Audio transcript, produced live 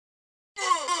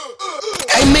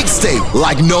mixtape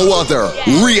like no other.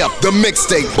 Re-up the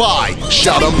mixtape by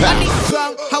Shout 'em Pat.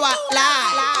 How I lie.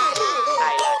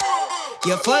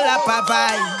 You're full of a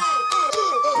vibe.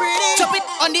 Chop it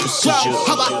on the drum.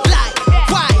 How I lie.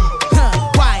 Wine,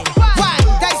 wine, wine.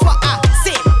 That's what I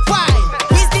say. Wine.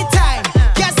 Waste the time.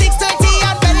 Get 6:30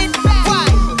 and belly.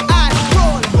 Wine and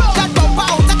roll. That bump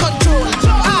out of control.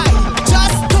 I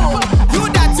just told you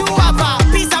that you have a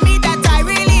piece of me that I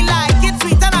really like. It's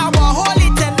sweet and I will hold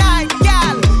it tonight.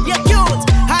 Girl, you're cute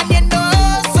and you know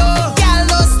so. Girl,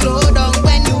 no slow down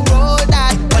when you roll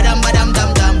that. Badam badam dum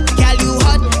dum. Girl, you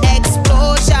hot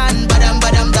explosion. Badam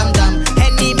badam dum dum.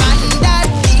 Any man that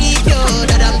leave you,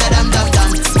 dadam dadam dum dum.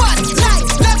 Spotlight,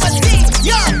 never see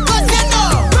you, 'cause you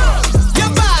know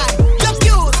you're bad, you're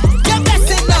cute, you're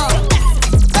blessing now.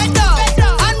 Bend down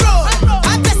and roll,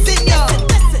 I'm testing you.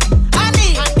 I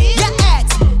need your ex,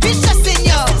 he's stressing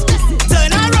you.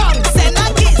 Turn around, send a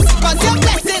kiss, 'cause you're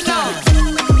blessing now.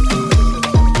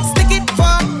 Stick it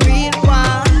for real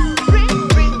one.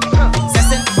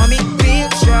 Session for me real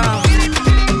strong.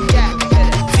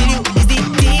 Feel you is the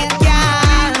deal,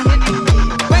 girl.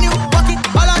 When you walk it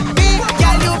all on me,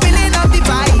 girl, you feeling up the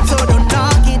vibe. So don't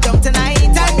knock it down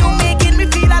tonight. And you making me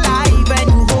feel alive when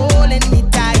you holding me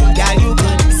tight. Girl, you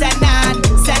good. Send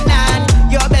on,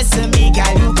 you're best to me,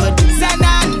 girl, you good. Send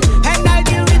on, and I'll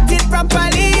deal with it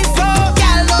properly. So,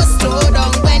 girl, no slow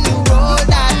down when you roll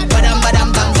that. Badam badam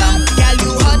dum dum. Girl,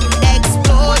 you hot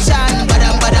explosion.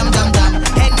 Badam badam dum dum.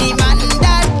 Any man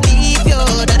that leave you,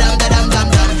 dadam dadam dum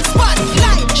dum.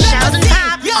 Spotlight, Shout and never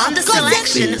Pop see you, on the 'cause you-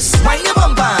 selections. Wind your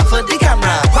bumper for the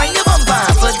camera. Wind your bumper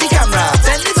for the camera.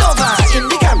 Bend it over in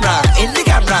the camera. In the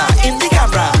camera. In the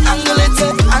camera. Angle it,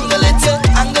 angle it,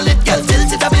 angle it, girl.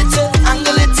 Tilt it a bit.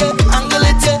 Angle it, angle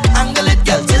it, angle it,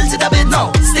 girl. Tilt it a bit.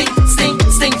 Now, stink, stink,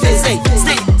 stink face. Hey,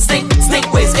 stink, stink, stink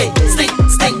ways. Hey, stink,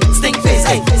 stink, stink face.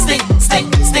 Hey, stink, stink,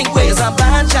 stink ways. It's a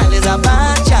bad child. It's a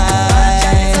bad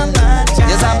child.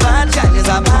 It's a bad child. It's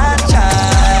a bad child.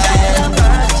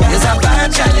 It's a bad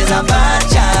child. It's a bad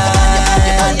child.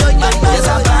 It's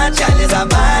a bad child. It's a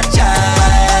bad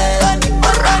child.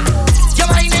 Your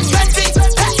mind is plenty.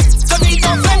 Don't need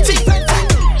no plenty.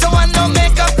 Don't want no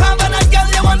makeup, covenant, girl.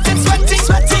 You want it sweaty,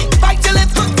 sweaty. Bite your lip,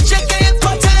 shake your hip,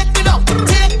 take me down,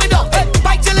 take me down.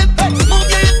 Bite your lip, move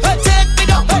your hip, take me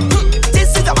down. This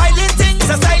is a violent thing, it's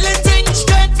a silent thing.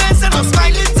 Straight face and a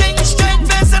smiling thing, straight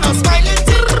face and a smiling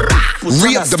thing.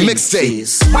 Re-up the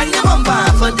mixtape. Wind your bumper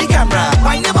for the camera.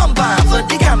 Wind your bumper for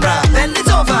the camera. Bend it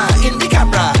over in the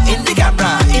camera. In the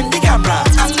camera. In the camera.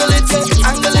 Angle it,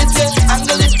 angle it,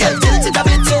 angle it, girl. Tilt it a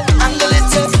bit. Angle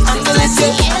it, angle it.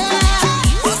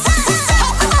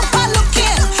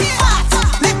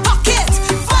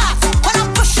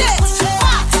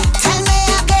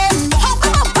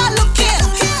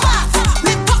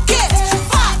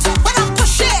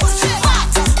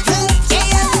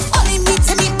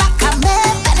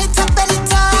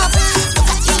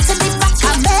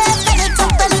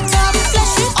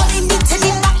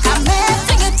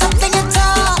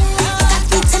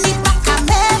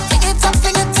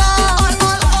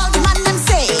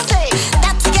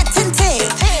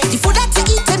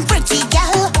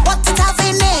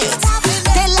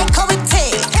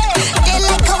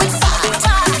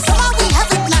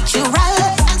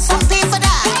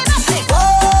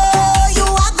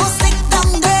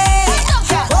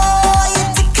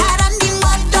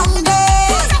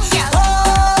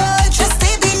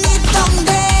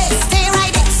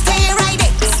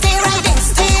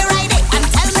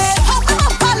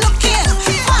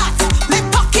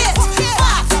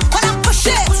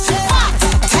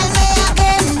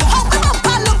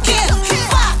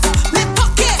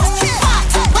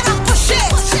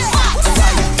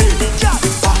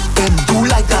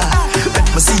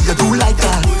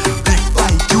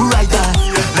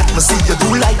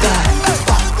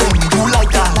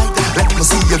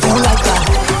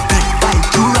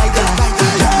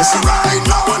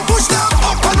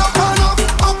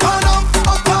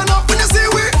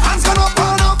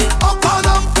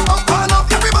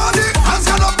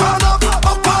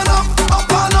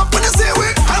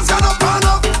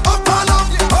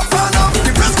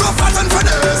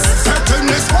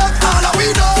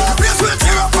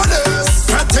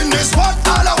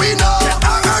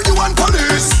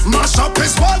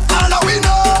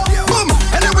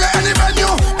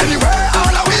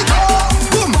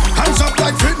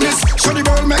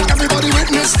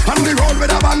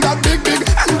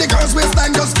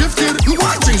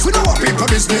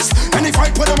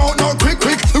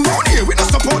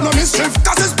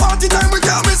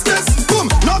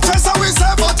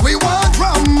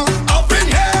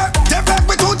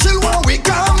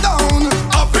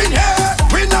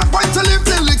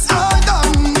 Till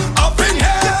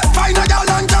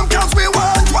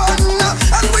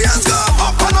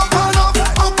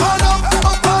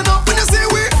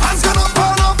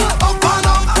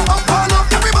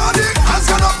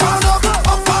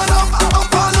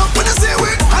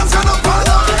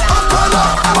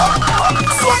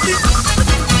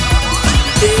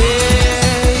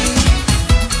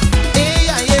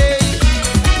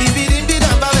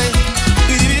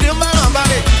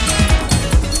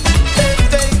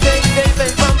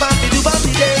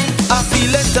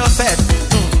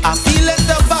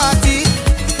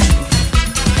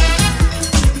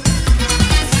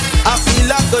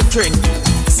drink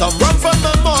some rum from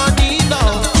the morning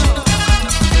now.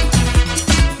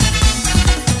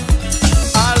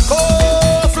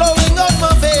 Alcohol flowing out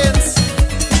my veins,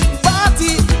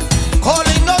 party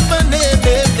calling out my name,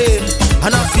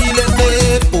 and I'm feeling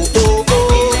it, oh oh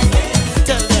oh.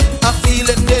 I'm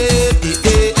feeling it,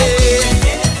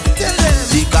 Tell them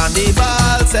the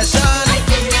carnival session,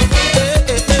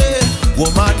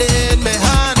 woman in my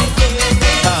hand,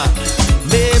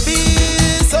 maybe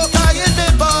so tired my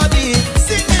body.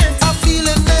 Sing it, I'm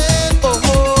feeling it, oh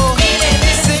oh.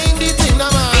 Sing the thing, man,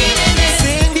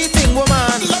 sing the thing,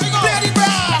 woman. Ready,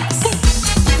 brass.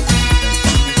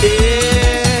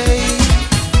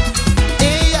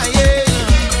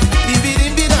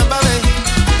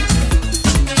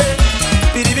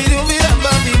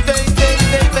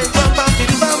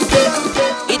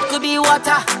 It could be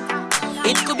water,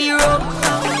 it could be rum,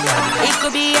 it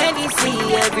could be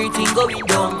anything, everything going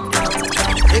down.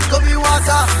 It could be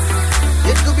water,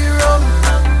 it could be rum,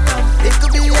 it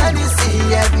could be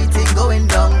anything, everything going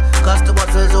down. Cause the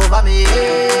bottle's over me,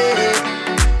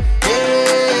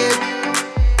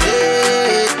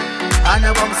 and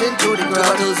I bumps into the ground.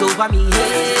 Bottles over me,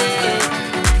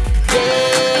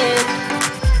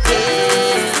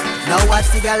 Now watch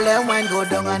the girl let wine go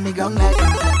down and the gong like.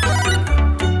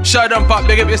 Shut up, pop,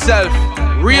 big up yourself.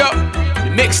 Re-up, the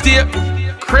mixtape,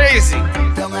 crazy.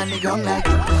 Down and the gong like.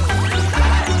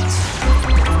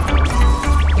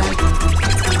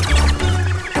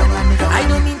 I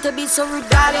don't mean to be so rude,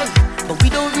 darling, but we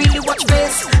don't really watch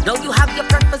face. Now you have your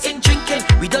purpose in drinking.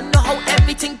 We don't know how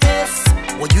everything tastes.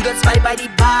 Well, you don't spy by the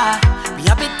bar, we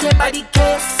have it here by the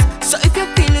case. So if your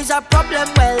feelings are problem,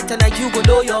 well, tonight you go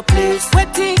know your place.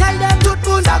 Waiting, tell them to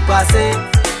do that passe.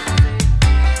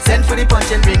 Send for the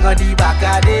punch and bring on the back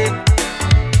of it.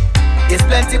 There's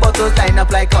plenty bottles lined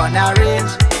up like on a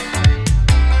range.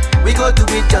 We go do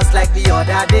it just like the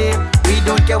other day. We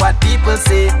don't care what people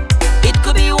say. It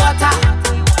could be water,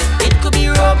 it could be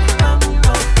rum,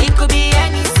 it could be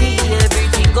anything,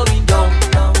 everything going down.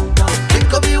 It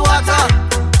could be water,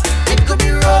 it could be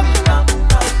rum,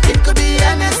 it could be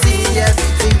anything,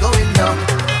 everything going down.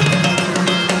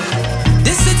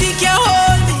 This city can't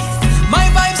hold me, my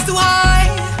vibe's too high,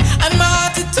 and my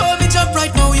heart it told me jump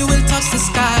right now, you will touch the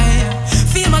sky.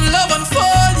 Feel my love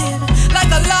unfolding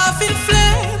like a laughing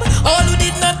flame. All who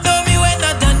did not know me when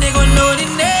I done, they gon' know the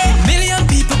name. Million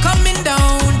people coming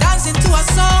down, dancing to a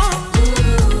song.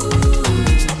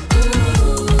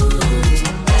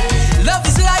 Love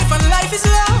is life and life is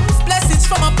love, blessings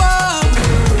from above.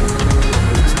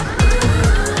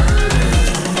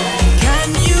 Can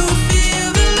you feel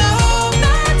the love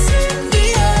that's in the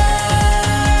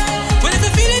air? Well, if you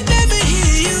feel it, let me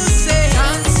hear you say,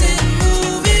 dancing,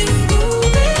 moving,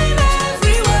 grooving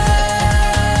everywhere.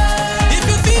 If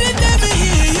you feel it, let me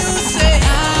hear you say,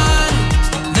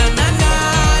 na na na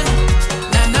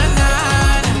na na na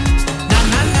na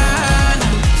na na,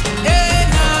 eh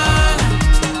na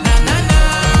na na na na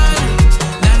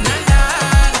na na na.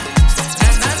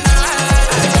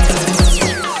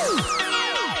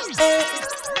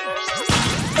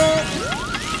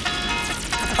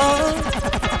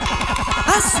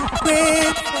 I'm so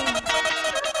grateful.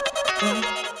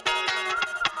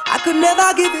 I could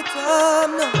never give it up,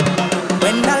 no.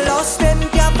 When I lost them,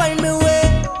 can't find me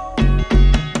way.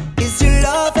 Is your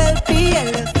love help me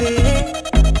elevate?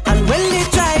 And when they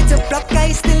try to block,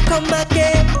 I still come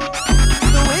again.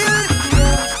 The will,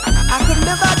 yeah, I could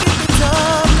never give it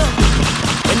up, no.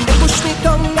 When they push me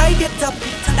down, I get up.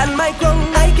 Stand my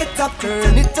ground, I get up.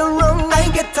 Turn it around, I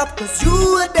get up. Cause you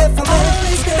were there for me.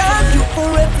 Thank you for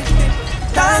everything.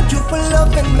 Thank you for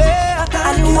loving me.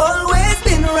 And you always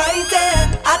been right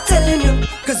there. I'm telling you,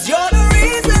 cause you're the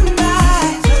reason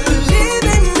I believe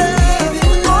in love.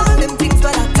 All them things,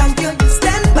 but I thank you. You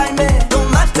stand by me. No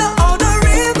matter all the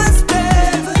rivers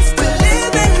bend,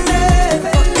 believe in love.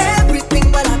 For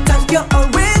everything, but I thank you.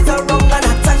 Always around, and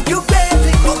I thank you,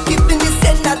 baby. For giving this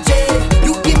energy.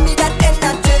 You give me that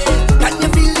energy. Can you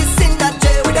feel this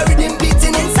energy? With a rhythm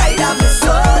beating inside of my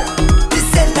soul.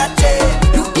 This energy,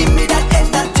 you give me that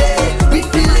energy. We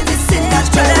feeling this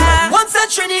energy. Once a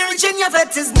Trinity, Virginia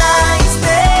vet is nice,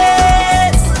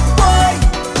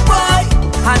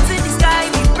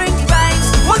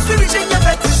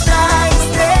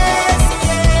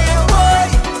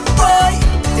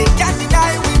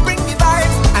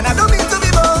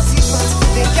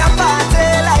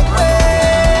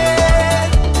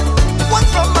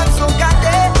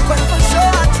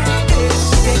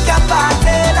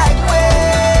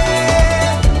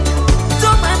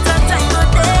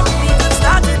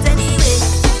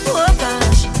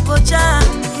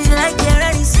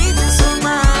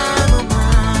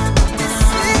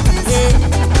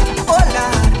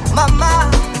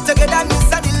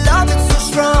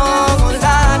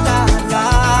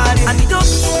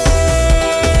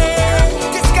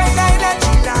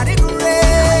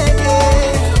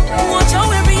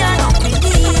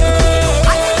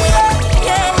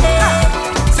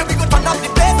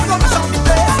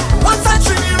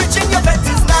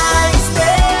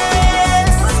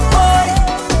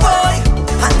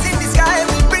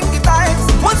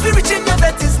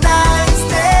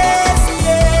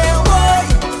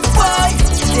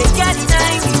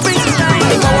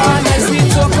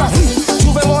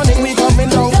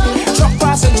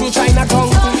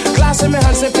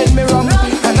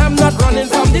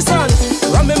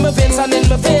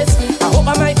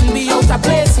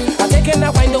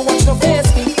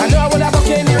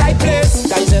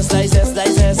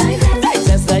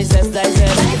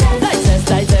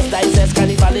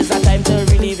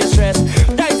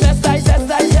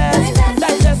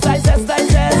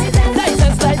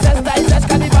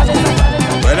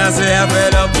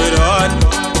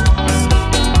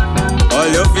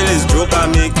 you feel is joke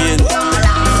I'm making.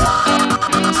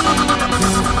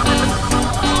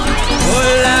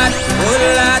 Whole lot.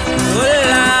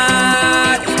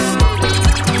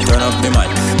 Turn up the mic.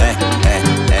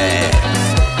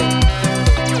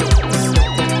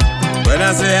 When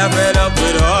I say I'm fed up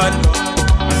with heart,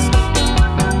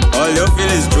 all you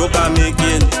feel is joke I'm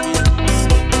making.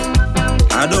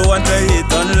 I don't want to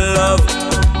hate on love,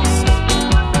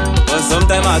 but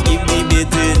sometimes I keep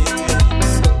debating.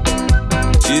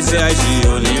 She say she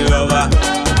only lover,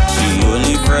 she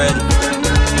only friend.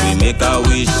 We make a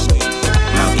wish,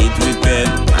 now eat with pen.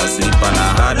 I sleep and I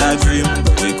had a dream,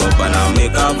 wake up and I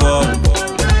make a vow.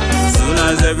 Soon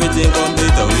as everything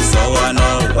complete, we saw one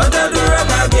out. What I do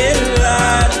wrong again,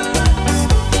 lad?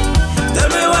 Tell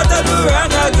me what I do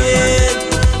wrong again.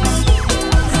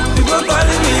 People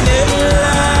calling me name,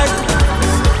 lad.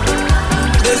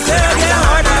 They say I get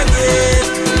hard again.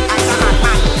 I'm a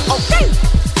madman, okay.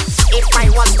 If I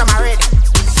was to marry,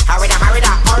 I would have married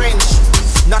an orange.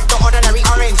 Not the ordinary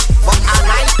orange, but a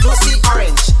nice juicy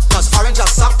orange. Cause orange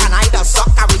just suck and I just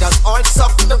suck, and we just all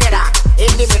suck together.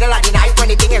 In the middle of the night when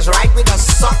the thing is right, we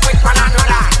just suck with one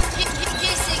another.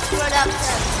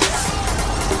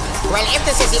 Well, if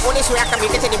this is the only way I can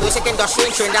make it in the music industry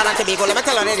in Trinidad and Tobago, let me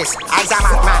tell you this. I's a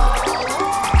madman.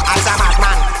 I's a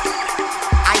madman.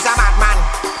 I's a madman.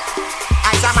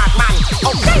 I's a madman.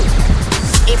 Okay.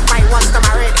 If I was to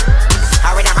marry,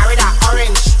 I would have married an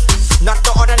orange. Not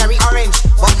the ordinary orange,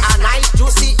 but a nice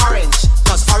juicy orange.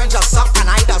 Cause orange just suck and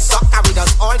I just suck, and we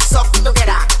just all suck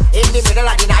together. In the middle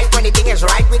of the night when the thing is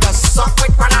right, we just suck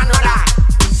with one another.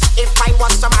 If I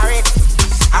was to marry,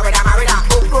 I would have married an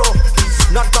okro.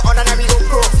 Not the ordinary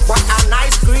okro, but a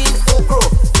nice green okro.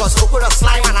 Cause okro just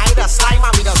slime and I just slime,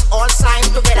 and we just all slime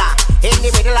together. In the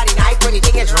middle of the night when the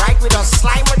thing is right, we just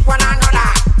slime with one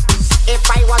another. If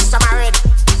I was to marry,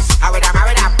 I would have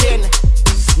married a pin.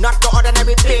 Not the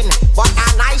ordinary pin, but a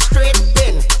nice straight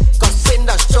pin. Cause pin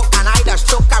does choke and I does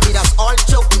choke, and we just all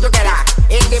choke together.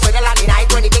 In the middle of the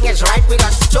night when the thing is right, we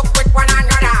just choke with one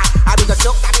another. And we just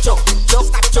choke, stab it, choke, choke,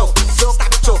 stab it, choke, choke,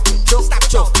 stab it, choke, choke, stab it,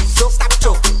 choke, choke, stab it,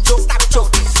 choke, choke, stab it, choke,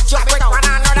 choke with one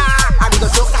another. And we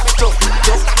just choke, stab it, choke,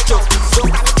 choke, stab it, choke, choke,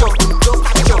 stab it, choke, choke,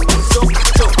 stab it, choke, choke, stab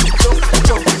it, choke, choke, stab it,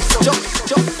 choke, choke,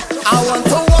 choke. I want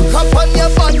to walk up on your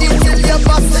body till you're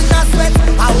busting a sweat.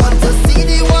 I want to see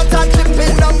the water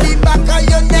dripping down the back of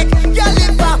your neck. Girl,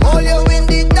 if I hold you in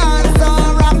the dance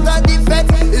or after the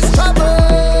fete, it's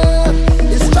trouble,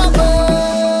 it's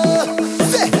trouble.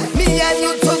 Say, me and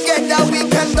you together we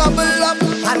can double up.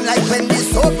 And like when the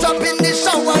soap drop in the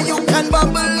shower, you can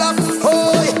bubble up.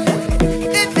 Oh,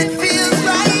 if it feels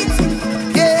right,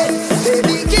 yeah,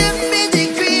 baby, give me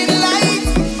the green light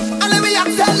and let me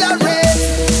accelerate.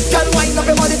 Girl, wind up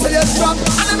your body till you drop,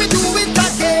 and let me do it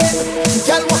again.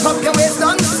 Girl, walk up your waist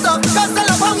non-stop, cause I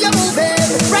love how you're moving.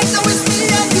 Right now it's me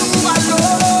and you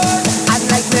alone. And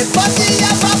like my body,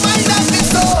 have a mind and me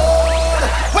soul.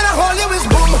 When I hold you, it's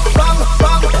boom, bang,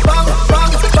 bang, bang,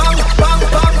 bang, bang, bang,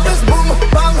 bang. It's boom,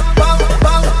 bang, bang,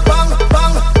 bang, bang,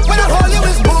 bang. When I hold you,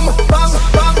 it's boom, bang,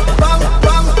 bang, bang,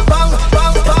 bang, bang,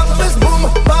 bang, bang. It's boom,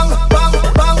 bang, bang,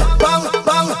 bang, bang,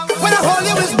 bang. When I hold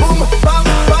you, it's boom, bang,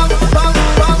 bang, bang,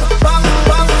 bang, bang,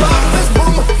 bang, bang. It's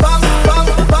boom, bang, bang,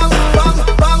 bang, bang,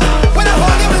 bang. When I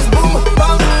hold you, it's boom,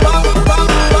 bang, bang, bang,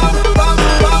 bang, bang,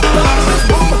 bang, bang. It's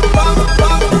boom, bang,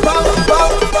 bang, bang,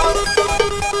 bang, bang.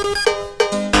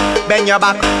 Bend your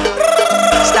back,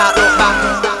 start look back.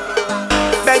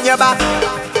 Bend your back,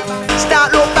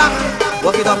 start look back.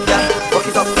 Walk it up, yeah, walk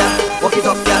it up, yeah, walk it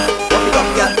up, yeah, walk it up,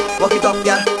 yeah, walk it up,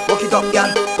 yeah, walk it up,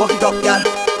 yeah, walk it up, yeah.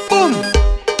 Boom,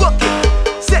 walk it,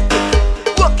 set it,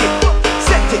 walk it,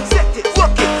 set it,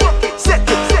 walk it, set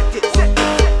it, set it, set it.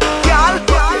 Girl,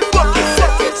 walk it,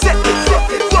 set it, set it,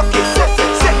 set it, walk it, set it,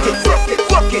 set it, set it,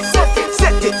 walk it, set it,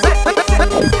 set it.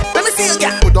 Let me see you,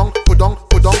 girl. Put on, put on,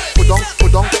 put on, put on,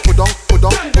 put on, put on, put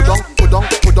on, put on, put on,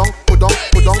 put on, put on,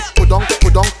 put on, put on,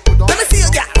 put on, put on. Let me see you,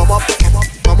 girl. Come up, come up,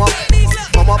 come up,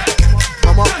 come up,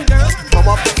 come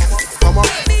up, come up.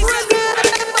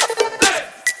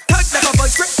 Touch like a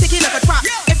voice, sticky like a trap.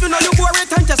 If you know you boring,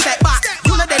 time to step back.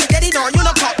 You know daddy, no, you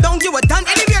know pop. Don't you a done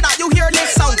anywhere that you hear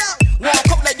this sound.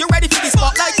 Walk up like you ready for the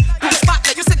spotlight. Push back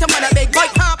like you sit on a big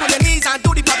bike. Hop on your knees and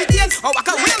do the puppy tail. Or walk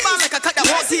a real ball like a cut that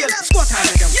won't tail. Squat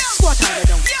harder down, squat harder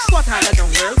down, squat harder down,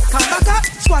 girl. Come back up,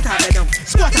 squat harder down,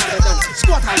 squat harder down,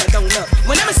 squat harder down, look.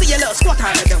 Whenever see you look, squat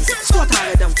harder down, squat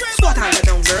harder down, squat harder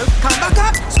down, girl. Come back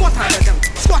up, squat harder down,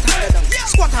 squat harder down,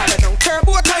 squat harder down.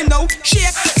 Turbo time now,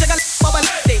 shake, jiggle, bubble,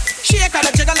 dick. Shake and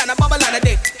a jiggle and a bubble and a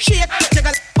dick. Shake,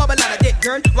 jiggle, bubble and a dick,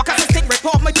 girl. Walk out the stick, rip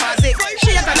off my chassis.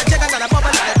 Shake and a jiggle and a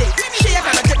bubble and a dick. Shake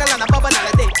and a jiggle and a bubble and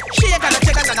a dick. Shake and a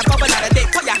jiggle and a bubble and a dick.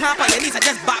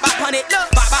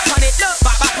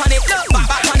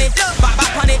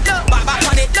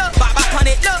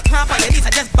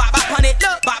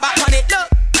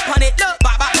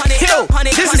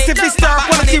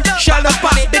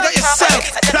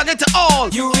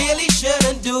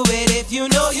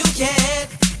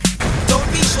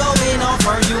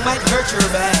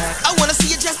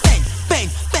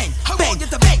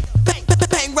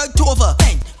 over.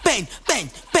 Bang, bang, bang,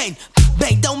 bang,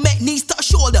 bang. Don't make knees touch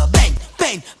shoulder. Bang,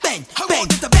 bang, bang, bang,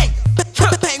 bang, bang,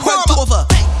 bang. Bend over.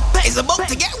 Bang, bang. It's about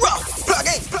to get rough. Plug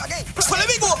in, plug in. So let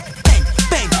me go. Bang,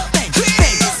 bang, bang,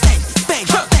 bang, bang, bang,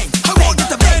 bang. I want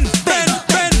to bang, bang,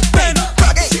 bang, bang.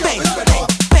 Plug in, bang, bang,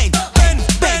 bang, bang,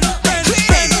 bang, bang,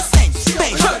 bang,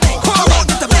 bang. I want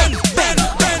to bang, bang,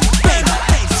 bang, bang,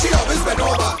 bang. She always been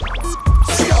over.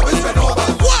 She always been over.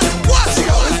 What? She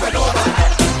always been over.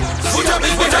 She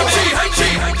always been over.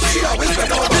 She always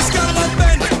been over. This girl like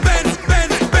bend, bend,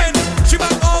 bend, bend. She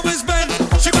back always bend.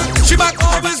 She back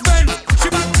always bend.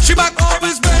 She back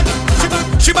always bend.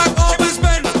 She back always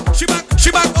bend.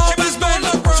 She back always bend.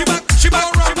 She back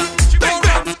run.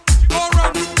 Go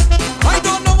run. I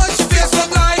don't know what she feels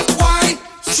look like. Why?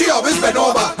 She always been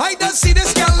over. I don't see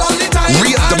this girl all the time.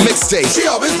 Re-up the mixtape. She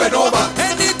always been over.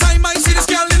 Anytime I see this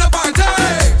girl in a party,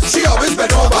 She always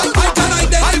been over. I can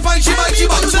identify she might She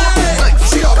always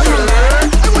been over.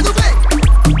 I want to bang,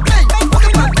 bang,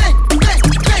 bang, bang, bang,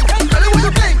 bang. I want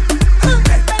to bang,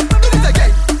 bang. Do it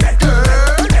again, girl.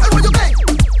 I want to bang,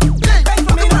 bang,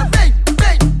 bang, bang,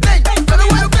 bang, bang. I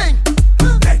want to bang,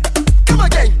 bang. Come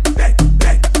again, bang,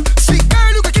 bang. Sweet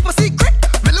girl, you can keep a secret.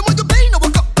 Well, I want to bang, no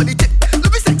walk up on the tip.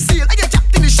 Let me sexy, I get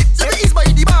jacked in the shit. Let me ease by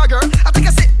the bar, girl. I take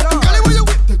a sip, girl. I want you,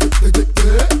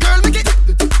 girl, make it,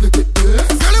 girl.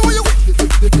 I want you,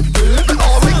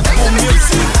 all make it.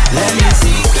 let me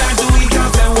see. Quand tu y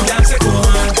café ou danse con,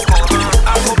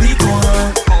 Afrobeat con,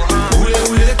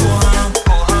 ule con.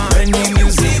 When the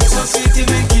music so sweet,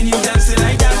 making you dance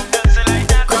like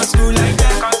that, cross through like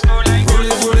that,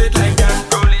 roll it like that.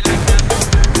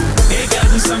 Hey girl,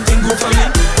 do something good for me.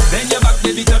 Then your back,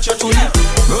 baby, touch your toe.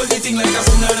 Roll the thing like a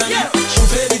tsunami.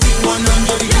 Shoot everything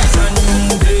 100 degrees and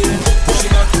then push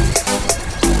it back.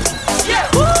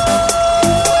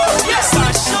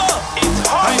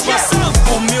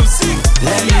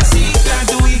 Let me see, quand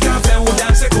tu y café ou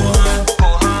danse con,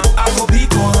 Afrobeat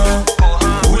con,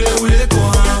 ule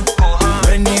con.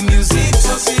 When the music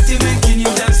so sweet, making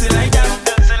you dance like that,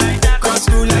 cross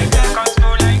through like that,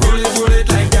 roll it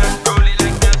like that.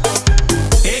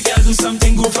 Hey girl, do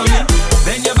something good for me.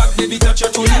 Then your back, baby, touch your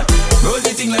toe. Roll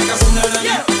the thing like a tsunami.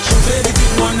 Shoot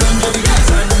everything 100 degrees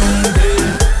and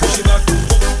then push it back,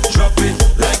 drop it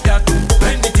like that.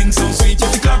 When the thing so sweet, you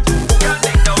feel clap.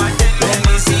 Let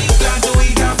me see, quand tu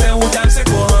y café ou danse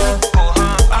con,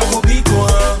 Afrobeat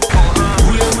con,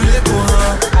 ule con.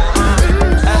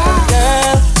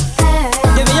 Girl,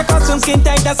 give me your costume skin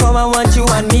tight, that's how I want you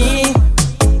and me.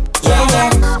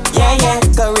 Yeah,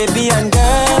 Caribbean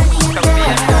girl.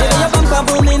 Give me your bumper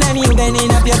booming and you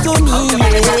bending up your two knees.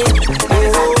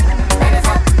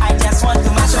 I just want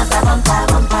to mash up the bumper.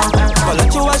 Follow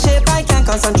through a shape, I can't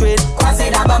concentrate. Quasi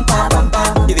the bumper.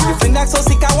 If you fling that so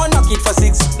sick, I want knock it for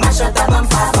 6. Mash up the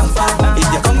bumper. If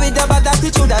you come with the bad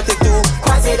attitude, I take 2.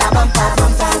 Quasi the bumper.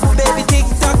 Baby, tick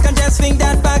tock and just swing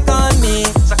that back on me.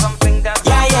 So come swing that.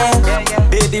 Yeah.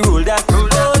 Baby, roll that. Oh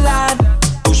lad,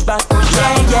 push back.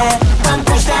 Yeah. Come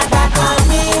push that back on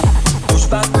me. Push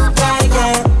back.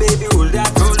 Yeah. Baby, roll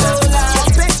that. Oh lad,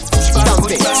 push back.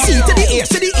 Dump it. C to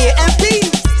the A and B.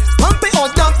 Pump it or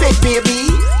dump it,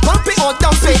 baby. Pump it or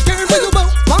dump it. Girl, where you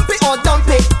about? Pump it or dump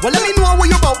it. Well, let me know where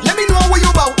you about.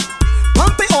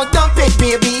 Pump it or dump it,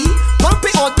 baby. Pump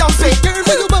it or dump it. Girl,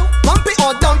 where you about? Pump it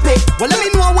or dump it. Well, let me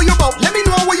know where you about.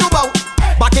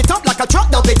 Back it up like a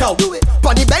truck, dump it out.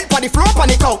 Pon the bed, pon the floor, pon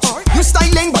the couch. You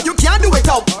styling, but you can't do it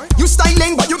out.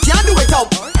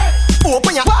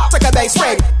 Open your take a base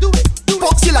spread.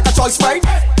 Box you like a choice spread.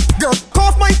 Girl,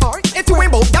 cough my heart if you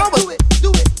ain't both down.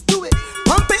 Do it.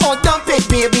 Pump it or dump it,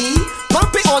 baby.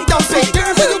 Pump it or dump it.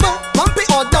 Girl, where you about? Pump it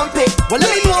or dump it. Well, let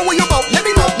me know where you about. Let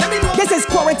me know. This is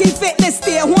Quarantine Fitness,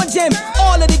 stay at home gym.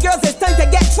 All of the girls, it's time to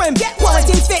get trim.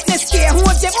 Quarantine Fitness, stay at home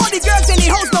gym. All the girls in the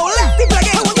house know left. People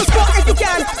again, I want you squat if you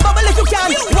can, bubble if you can.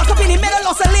 Walk up in the middle,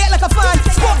 oscillate like a fan.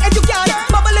 Squat if you can,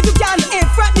 bubble if you can. In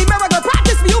front the mirror, girl,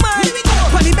 practice for you, man.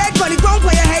 On the bed, on the ground,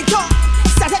 put your head top.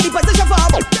 Start at the position for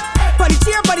on the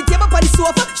chair, on the table, on the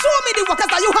sofa. Show me the workers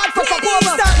that you had for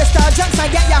over. Start the star jumps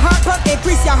and get your heart pump.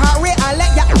 Increase your heart rate and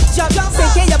let your jump.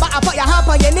 Sink in your back and put your hand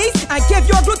on your knees. And give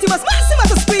your gluteus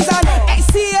maximus a squeeze and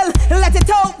exhale, let it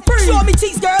out. Show me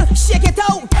cheeks, girl, shake it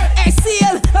out.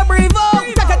 Exhale, breathe out.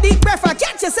 Take a deep breath and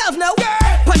catch yourself now.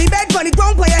 On the bed, on the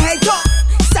ground, put your head top.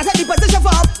 Start at the position for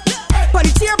on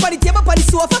the chair, on the table, on the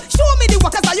sofa. Show me the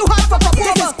workers that you had for over.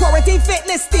 This is Quarantine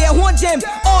Fitness, stay at home gym.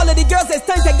 All of the girls, it's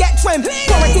time to get trim.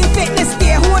 Quarantine Fitness,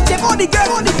 stay at home gym. All the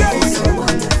girls.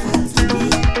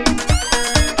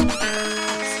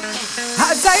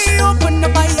 As I open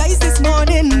up my eyes this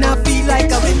morning, I feel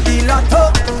like I'm in the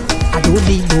lotto. I don't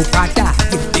need no Prada,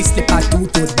 if they slip a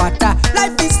two-tooth butter.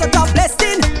 Life is so tough,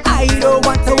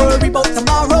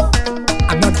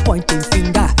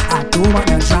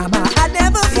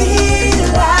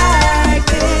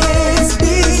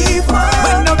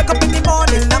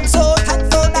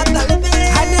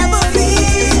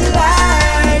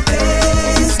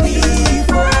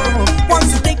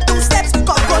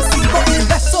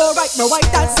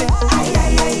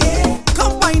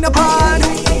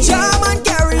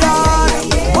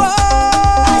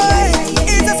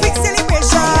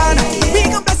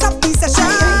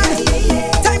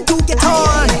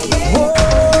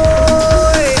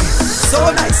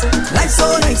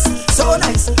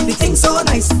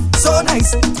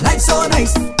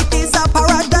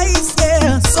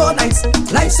 nice,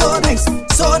 life so nice,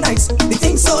 so nice. The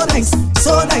thing so nice,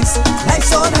 life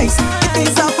so nice. It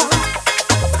is a fun.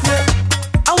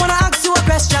 I wanna ask you a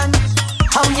question.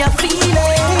 How you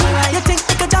feeling? You think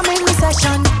you could jam in the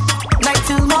session? Night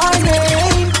till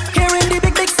morning, hearing the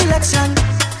big selection.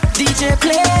 DJ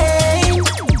play,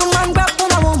 woman grab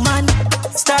on a woman,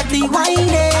 start the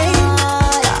whining.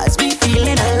 Cause we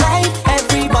feeling alive,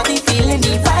 everybody feeling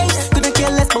the vibes. Couldn't care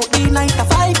less about the 9 to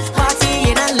 5,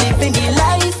 partying and living the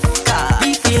life.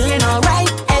 We feeling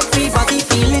alright, everybody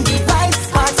feeling the vibes,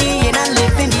 partying and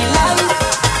living the life.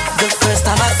 The first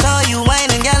time I saw you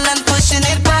whining, girl, and pushing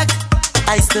it back,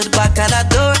 I stood back and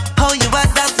adored how you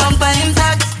had that bumper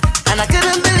intact. And I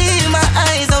couldn't believe my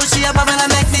eyes, how she up and I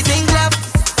make me think clap.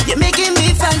 You're making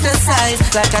me fantasize,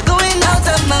 like I'm going out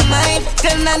of my mind.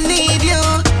 Girl, I need you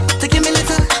to give me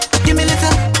little of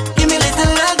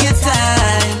your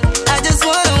time. I just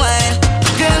wanna wine,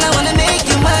 girl, I wanna make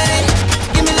you mine.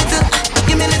 Give me little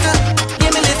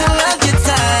of your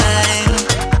time.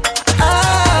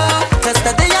 Oh, cause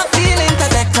today you're feeling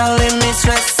that calling me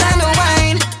stress and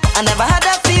wine. I never had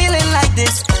a feeling like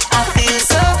this, I feel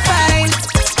so fine.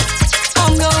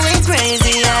 I'm going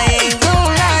crazy, I ain't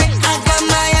gon' lie. I got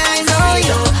my eyes on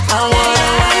you, I wanna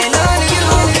wine on you.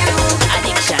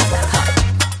 Addiction,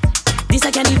 this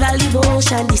a carnival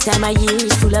devotion. This time of year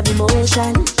is full of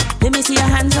emotion. Let me see your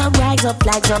hands up, rise up,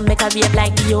 flags up, make a wave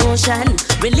like the ocean.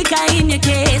 With liquor in your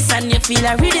case and you feel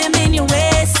a rhythm in your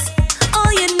waist.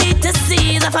 All you need to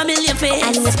see is a familiar face.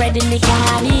 And we're spreading the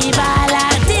carnival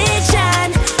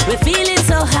addiction. We're feeling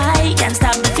so high, can't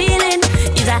stop the feeling.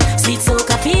 It's a sweet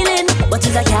soca feeling, but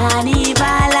it's a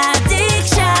carnival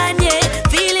addiction. Yeah,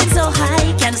 feeling so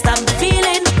high, can't stop the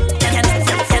feeling.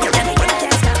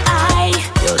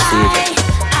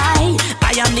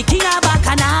 I am the king of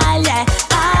Bacchanal. Yeah.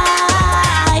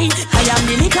 I am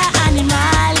the liquor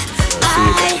animal.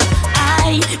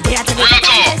 They are taking the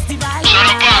festival. Shut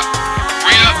up,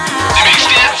 Real, the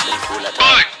mixtape.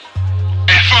 Bud,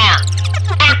 FR.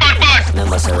 Bud.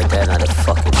 Remember, say return of the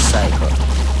fucking cycle.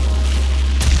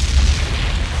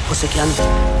 Pussy can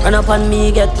run up on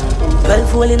me, get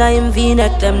 12 hole in a him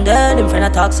V-neck. Them dead, him friend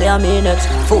attack, say I'm in next.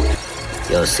 Fool.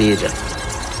 Yo, CJ.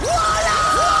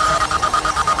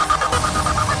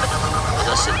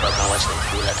 Just sit back and watch them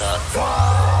fool attack.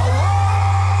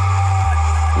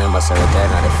 Remember, say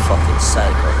return of the fucking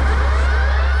cycle.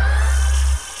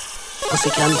 Pussy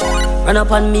can run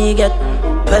up on me, get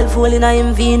 12 hole in a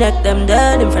him V-neck. Them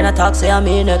dead, him friend attack, say I'm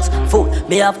in next. Fool,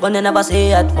 me have gun, they never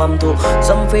say it. From two,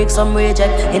 some freak, some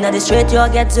reject. Inna the street, you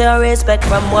get zero respect.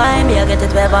 From why, me I get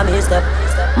it wherever me step.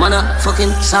 Man a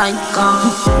fucking sign, come.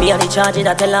 Me and the charge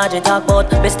that tell large talk about.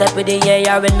 Me step with the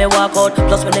AR when me walk out.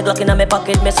 Plus when the Glock inna me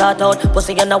pocket, me sort out.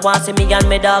 Pussy you no want see me and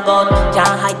me dog out.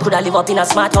 Can't hide, coulda live up in a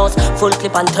smart house. Full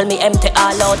clip and tell me empty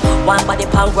all out. One body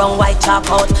pound ground white chop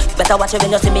out. Better watch it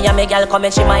when you see me and me girl come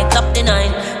and she might top the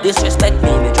 9. Disrespect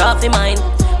me drop the mine.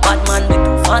 Bad man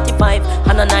with 245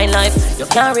 and a 9 life. You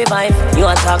can't revive. You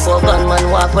a talk about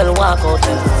gunman walk well walk out.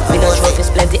 We know truth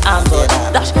is plenty arms out.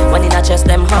 Dash when in a chest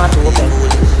them heart open.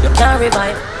 You can't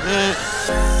revive.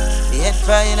 The head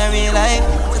fry in a real life.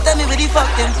 So tell me what the fuck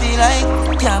them feel like.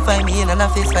 Can't find me in a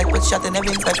face like put shot in every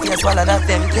inside face. Swallow that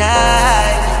them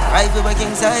can't. Rifle by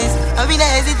king size. I mean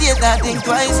I hesitate not think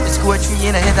twice. We score 3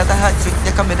 in a head at a hat trick.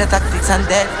 They come with the tactics and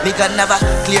dead. Me can never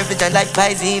clear vision like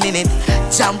Visine in it.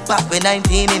 Jump up with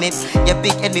 19 in it. You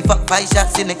big head me fuck 5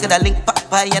 shots in it. Coulda link pop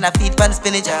pie and a feed pan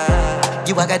spinach.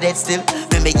 You a got dead still.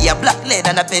 Me make you a black lead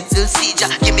and a pencil seizure.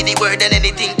 Give me the word and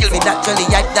anything kill me. Naturally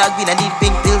hype dog, we no need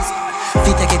pink pills.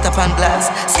 Feet I get up on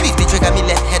glass. Squeeze the trigger, me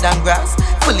left head on grass.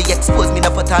 Fully exposed, me no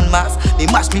put on mask. Me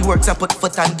mash me works and put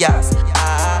foot on gas.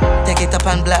 Take it up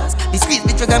and blast. Me squeeze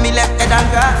the trigger, me left head on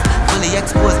grass. Fully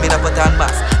exposed, me no put on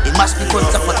mask. Me mash me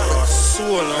works and put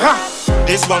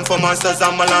This one for monsters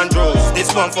and malandros.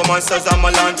 This one for monsters and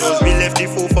malandros. We left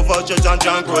the food for vultures and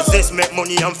jangros. This make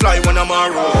money and fly when I'm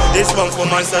on road. This one for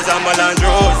monsters and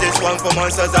malandros. This one for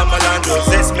monsters and malandros.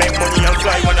 This make money and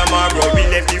fly when I'm on road. We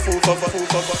left the food for.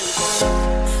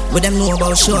 What them know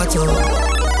about short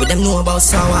what them know about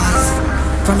sours.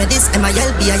 From a this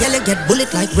MILB, I yell get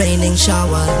bullet like raining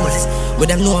showers. What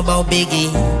them know about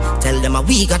Biggie, tell them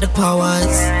we got the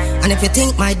powers. And if you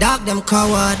think my dog them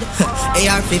coward,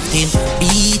 AR-15,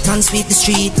 beat and sweep the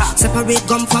street. Separate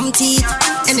gum from teeth.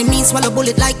 Enemies swallow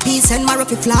bullet like peas. Send my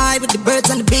rocket fly with the birds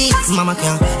and the bees. Mama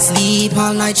can't sleep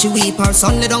all night, she weep. Her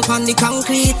son they don't on the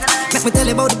concrete. Make me tell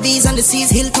you about the bees and the seas.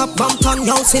 Hilltop, Bumpton,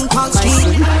 house in Paul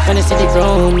Street. When you see the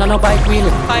ground, no bike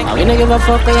wheeling. I we no give a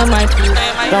fuck where you might feel.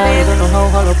 You don't know how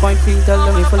hollow point feel. Tell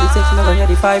them we fully take no gun, yeah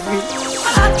the 5 real.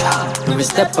 We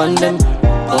step on them,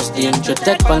 post the intro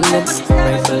tech on them.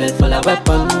 Rifle it a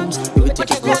weapon. We will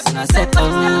take it close in a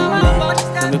second.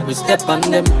 And we will step on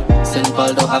them. St.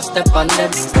 Paul don't have step on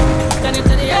them. Turn it to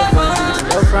the heaven.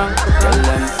 Go from,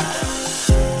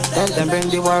 tell them bring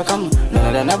the war come. None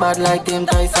of them are bad like Team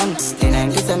Tyson.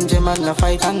 T97 G-Man no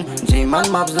fight on.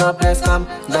 G-Man mobs no place come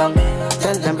down.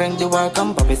 Tell them bring the war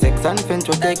come. Poppy 6 and Finch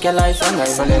will take your license.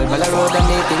 Rifle little ball of road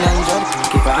and 18 and jump.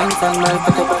 Keep your hands on my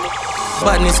put up on it.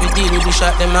 Badness we deal with, we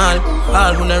shot them all.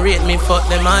 All who no rate me, fuck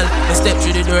them all. They step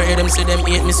through the door, hear them say them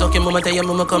hate me. Suck your mama, tell your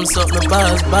mama come suck my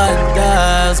balls. Bad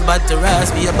dogs, bad to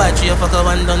ras. Be a bad tree, a fucker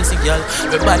one done sick, y'all.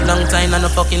 We bad long time and no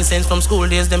fucking sense from school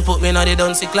days. Them put me in the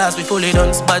done sick class, we fully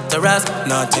done bad to ras.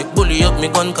 Now take bully up, me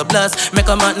gun ka blast. Make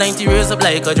 'em at 90 years up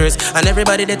like a dress. And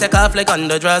everybody they take off like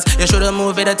underdress. You shoulda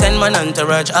moved with a 10-man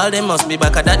entourage. All them must be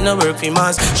back, that no work for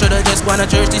mass. Shoulda just gone to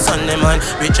church this Sunday, man.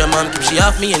 Rich your mom, keep she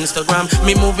off me Instagram.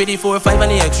 Me move with the 4 or 5 and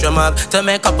the extra mark. To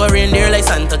make up a reindeer like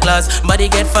Santa Claus. Body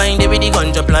get fined with the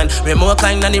ganja plan. We more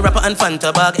kind than the rapper and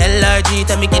Fanta bag. LRG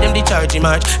tell me give them the charging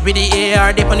march. With the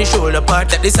AR dip on the shoulder part.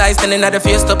 Let the size standing at the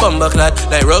face to bumper clad.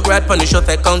 Like Rugrat punish up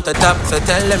at counter top. So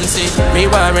tell them see me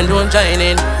warring don't join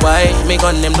in. Why? Me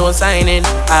gun them don't sign in.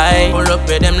 I pull up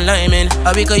with them liming.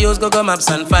 Or we could use Google Maps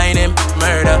and find him.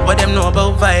 Murder, what them know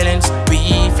about violence. We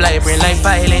fly brain like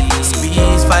violet.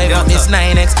 Squeeze 5 up this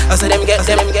 9X. I say them get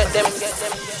them.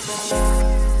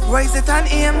 Rise it and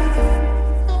aim.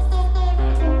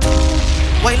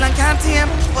 Wildland can't tame.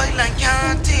 Wildland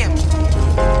can't tame.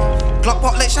 Glock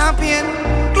pop like champagne.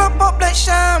 Glock pop like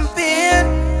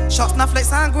champagne. Shots snuff like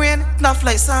sanguine. Snuff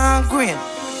like sanguine.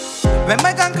 When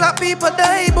my gun clap, people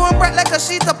die. Bone bright like a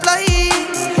sheet of ply.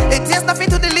 It takes nothing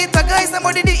to delete a guy.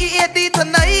 Somebody the EAD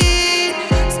tonight.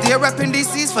 Stay rapping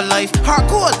DCs for life. Hard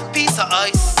cold, piece of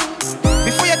ice.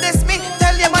 Before you diss me,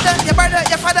 tell your mother, your brother,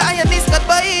 your father, and your niece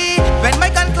goodbye. When my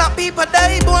gun clap, people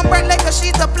die. Bone bright like a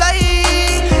sheet of ply.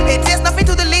 It takes nothing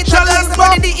to delete a guy.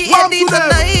 Somebody the EAD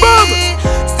tonight.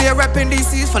 Stay rapping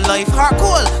DCs for life. Hard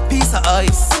cold, piece of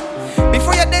ice.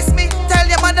 Before you diss me, tell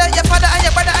your mother, your father, and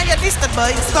your brother, and your niece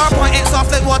goodbye. Star point ain't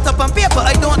soft like water on paper.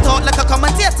 I don't talk like a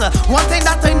commentator. One thing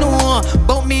that I know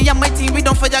about me and my team, we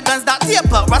don't fire guns that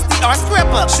taper. Rusty or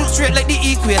scraper, shoot straight like the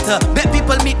equator. Bet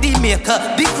people meet the maker,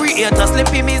 the creator.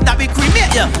 Slippy means that we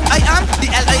cremate ya. I am the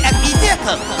LIFE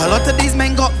taker. A lot of these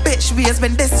men got bitch ways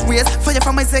when this race. Fire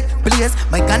from my zig blaze.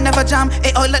 My gun never jam,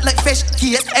 it all look like fish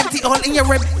cage. Empty all in your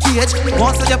rib cage.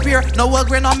 Once I appear, no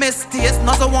grain or mistakes.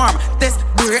 Not so warm, this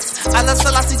breaks. Allah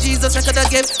Selassie Jesus, record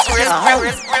again.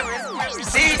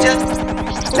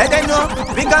 Let them know,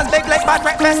 we guns big like Bad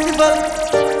Rap Festival.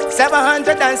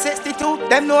 762,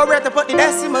 them know where to put the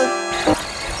decimal.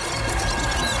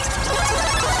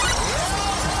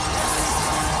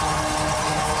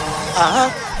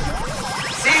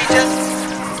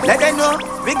 Let them know,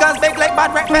 we guns big like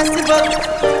Bad Rap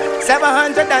Festival.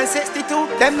 762,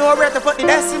 them know where to put the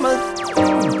decimal.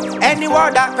 Any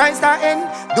war that crime start in,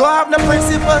 don't have no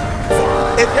principle.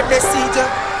 If you're the siege,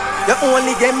 the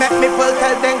only game make me pull.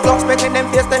 Tell them Glocks making them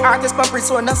face the artist from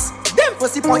personas. Them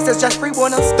pussy points is just free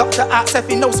bonus. Doctor asks if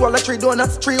he knows swallow 3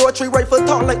 donuts. 303 rifle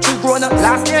tall like 3 grown-ups.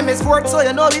 Last game is work, so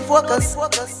you know we focus.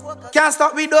 Can't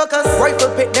stop with docus.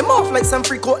 Rifle pick them off like some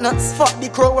free coconuts. Fuck the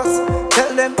crowers.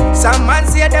 Tell them some man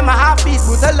say them a half beast,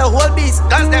 but tell the whole beast.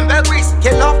 Guns them bell grease.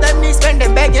 Kill off them knees, spend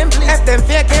them begging please. If them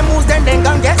fake moves, then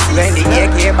gun get seized. When the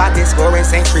AK bat is scoring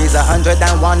centuries,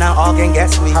 101 and all can get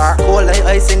squeezed. Hard cold like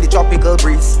ice in the tropical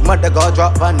breeze. Mother God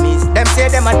drop on knees. Them say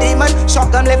them a demon.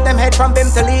 Shotgun lift them head from Bim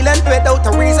to Leland. Without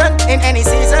a reason, in any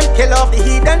season. Kill off the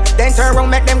heathen, then turn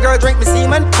around make them girl drink me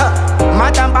semen.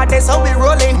 Mad and bad, that's how we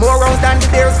rolling. More rounds than the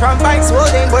beers from bikes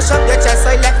holding. Push up your chest,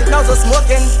 I left the nozzle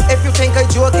smoking. If you think I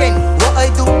joking, what I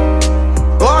do?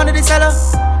 Go on to the cellar,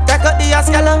 take out the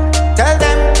Ascala. Tell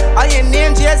them, I ain't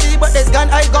named Jay-Z, but this gun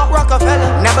I got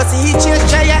Rockefeller. Never see he change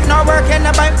J yet, nor work in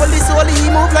the bank police, only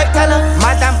he move like teller.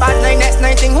 Mad and bad,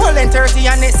 9X19, holding 30,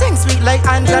 and they sing sweet like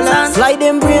Angela. Fly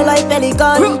them brain like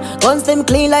pelican, guns them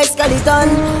clean like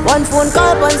skeleton. One phone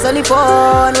call, one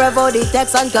telephone, rev out the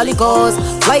text and calicos.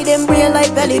 Fly them brain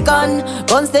like pelican,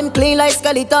 guns them clean like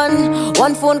skeleton.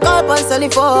 One phone call, one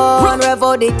telephone, rev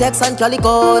out the text and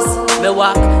calicos. Me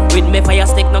walk with me fire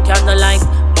stick, no candlelight.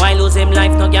 Why lose him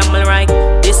life, no gamble right.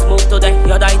 This move today,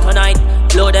 you die tonight.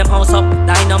 Blow them house up,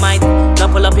 dynamite. No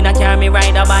pull up in a car, me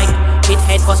ride a bike. Hit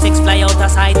head for 6 fly out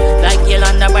of sight. Like Yale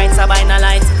on the bright Sabina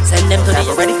light. Send them to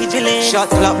the ready for chillin'. Shot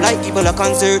clap like people a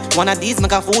concert. One of these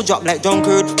make a fool drop like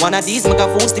drunkard. One of these make a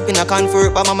fool sleep in a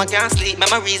comfort. But mama can't sleep,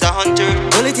 memories a hunter.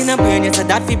 Bullet in a brain, yes a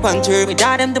that fi puncture. We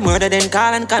die them the murder, then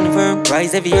call and confirm.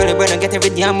 Rise every early bird and get every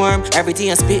damn worm.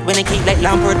 Everything I spit when I keep like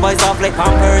Lampard. Boys off like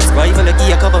Pampers. Rifle a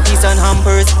key, a cup of feast and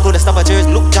hampers. Put a stop at church,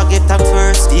 look Jack get tax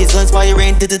first. These guns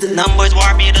firing, numbers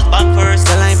war beat us back first.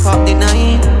 The line pop the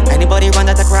 9. Anybody run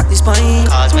that I crack the spine.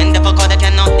 Cause when the fuck out I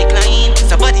cannot decline.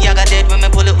 Somebody I got dead when me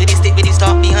pull up with the stick with the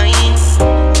stop behind.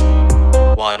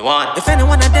 1-1. If any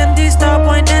one of them this start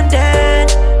point them dead.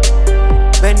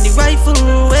 Bend the rifle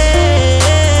away.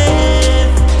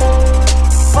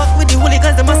 Fuck with the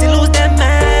hooligans, they must lose them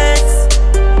meds.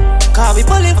 Cause we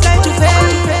pulling fly to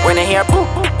fail. When I hear boop,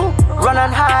 boop, boop, run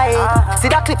and hide. See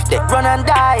that clip there, run and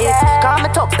die. Call me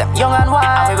talk them, young and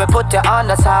wild. And we will put you on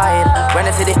the side. When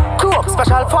I see the crew up,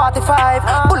 special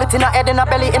 45. Bullet in a head, in a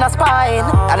belly, in a spine.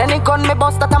 And any gun me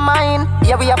bust that a mine.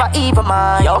 Yeah, we have a evil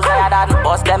mind. Yo, Sayadan,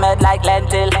 bust them head like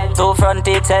lentil. 2 front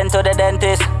teeth, send to the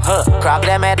dentist. Crack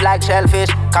them head like shellfish.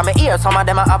 Come here, some of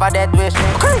them have a dead wish.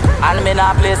 And me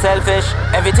not play selfish.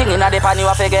 Everything in a dip and you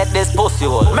have to get this pussy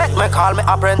hole. Make me call me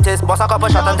apprentice. Bust a couple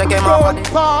shots and take him off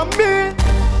of me.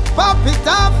 Pop it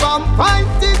off and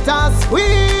pint it and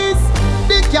squeeze.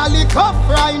 The calico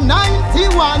fry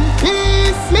 91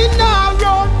 piece. Me nah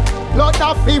run, blood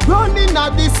off me running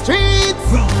at the streets.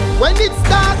 When it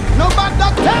start, nobody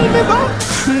tell me about.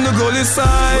 The goal is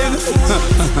side.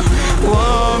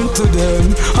 Warm to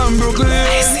them. I'm Brooklyn.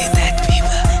 I see that people.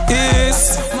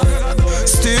 Yes,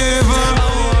 Steven.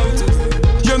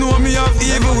 You know me have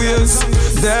evil ways.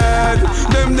 Dead,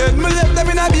 them dead. Me left them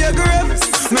in a big grave.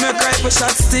 Me make cry for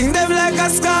shots, sting them like a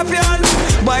scorpion,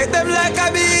 bite them like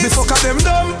a beast. The fuck of them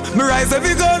dumb, me rise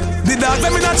every gun. The dog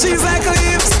them in a cheese like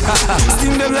leaves.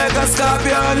 Sting them like a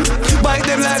scorpion, bite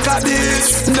them like a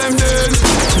beast. Them dead,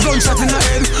 gunshot in the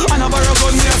head, and a barrel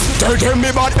gun, yes. Tell them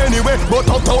me bad anyway,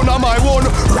 but uptown on my own.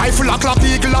 Rifle a clap,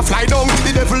 eagle a fly down.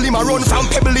 The devil him a run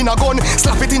from pebble in a gun.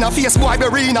 Slap it in a face, boy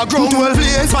bury in a ground. 12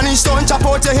 lanes, Spanish stone, chop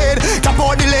out your head. Chop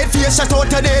out the lead, face shot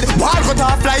out your dead. Ball cut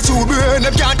off, fly through brain.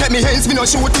 Them can't take me hands, me no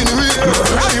shoot in the rear.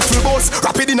 Rifle boss,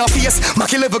 rapid in a face.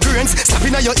 Mac 11 grains, slap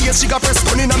in a your ears. She got press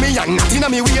gun in a me and not in a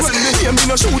me waist. Hear me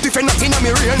no shoot if you're not in a me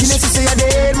range. You say a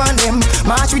dead man them.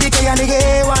 March with the K and the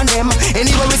gay one them.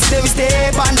 Anywhere we see them, we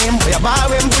step on them. We a bar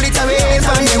when bullet away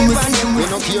from them. We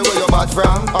don't care where you're bad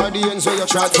from, or the ends where you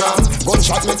shot from.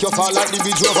 Gunshot make you fall like the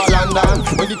bridge over London.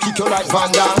 When they kick you like Van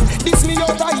Damme. This me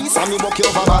out of east and me buck you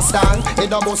over Boston.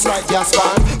 Head a bust like gas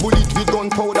pan. Bullet with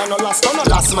gunpowder, no last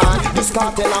man. This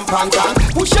cartel and pantan.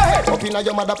 Push your head up in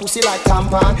your mother pussy like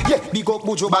tampon. Yeah, big up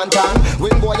Buju Bantan.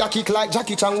 When boy a kick like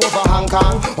Jackie Chan over Hong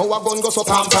Kong. Our gun go so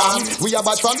pam pam. We a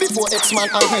bad from before X-Man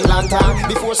and Green Lantern.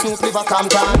 Before Snoop live a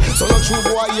Compton. So no true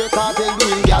boy here cartel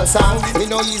doing girl song. Me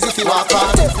no easy fi walk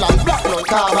on. Teflon black non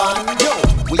carbon. Yo,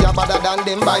 we are better than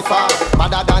them by far.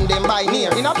 Better than them by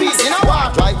near. In a piece, in a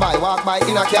war. Drive by, walk by,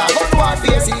 in a car. Gun war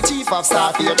face, the chief of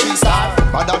staff here 3 star.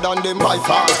 Better than them by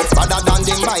far. Better than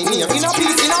them by near. In a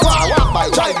piece, in a war. Walk by,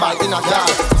 drive by, in a car.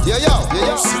 Yeah, yo,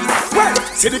 yeah, yo. Well,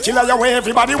 see the killer your way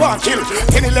everybody want kill.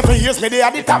 10, 11 years me they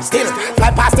at the top still.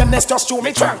 Fly past them next just to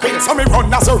me tranquil. So me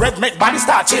run as a red make body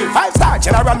start chill. 5-star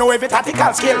general know every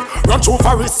tactical skill. Run through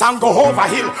forest and go over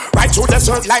hill. Right through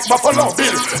desert like Buffalo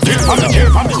Bill. Kill from the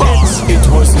hill from the hills.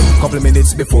 It was a couple of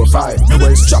minutes before 5. Me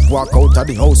well strap walk out of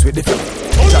the house with the film.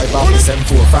 Drive off the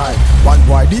 745. One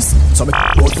boy this, so me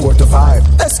go 4 to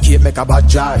 5. Escape make a bad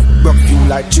drive. Broke you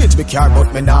like change me car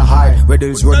but me not high.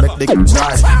 Riddles road make the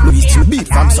drive. Louis to beat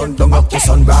from sundown up to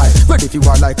sunrise. Ready if you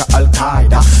are like a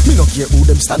Al-Qaeda. Me no care who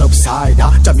them stand upside.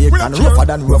 Jamaican rougher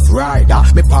than rough rider.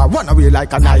 Me par run away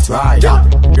like a nice rider.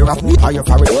 You have me higher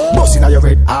for it. Bust in your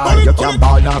red eye. You can't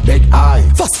ball now big eye.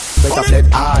 Fast better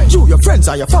fled eye. You your friends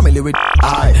and your family with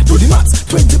eye. Do the maths.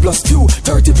 20 plus 2,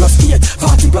 30 plus 8,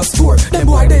 40 plus 4. Them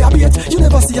boy they a bait. You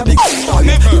never see a big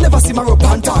target. You never see my rope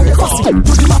and target. Do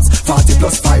the maths. 40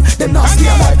 plus 5. Them not stay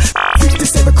alive.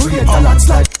 57 create a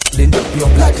landslide. Lind up your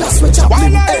black glass with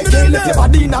Chaplin. Hey, they left your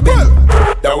body in a bin.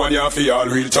 That one you feel all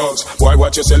real thugs. Boy,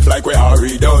 watch yourself like where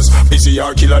Harry does.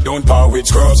 PCR killer don't power with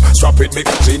scrubs. Strap it, me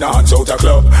in a hands out a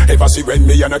club. If I see when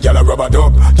me and a gal a rubber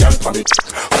dub. Gal for me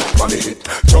hit.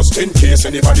 Just in case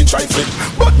anybody try flip.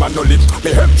 Bad man no lip,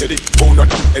 me help to the phone not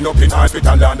end up in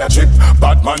hospital on a trip.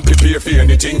 Bad man prepare for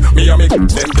anything. Me and me them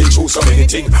big choose so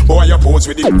anything. Boy, you pose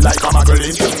with it like a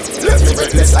magazine. Left me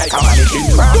breathless like a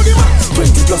mannequin.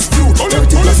 20 plus 2,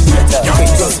 30 plus 8, 20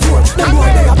 plus 4. Them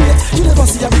boy they a bait. You never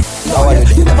see a big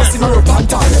you never see my rope and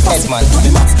target. Do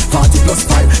the maths. 40 plus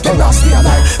 5. Them not stay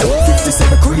alive.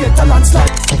 57 create a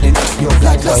landslide. them you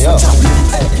like a champion.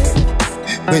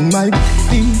 When my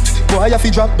beat, boy I fi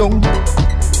drop down.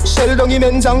 Shell down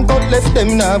immense and cut left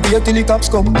them now wait till the cops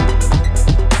come.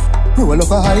 Roll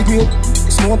up a high grade,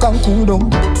 smoke and cool down.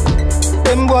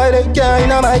 Them boy they can't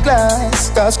in my class,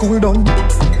 cause cool down.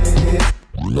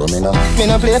 No, me no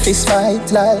play fist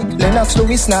fight like Lennox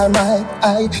Lewis now my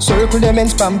eye. Circle them and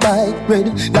spam by red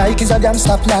like it's a damn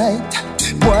stoplight.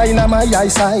 Boy in my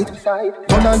eyesight,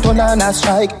 turn on a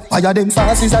strike. Fire them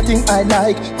fast is a thing I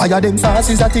like. Fire them fast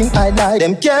is a thing I like.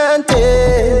 Them can't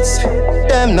taste,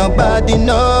 them not bad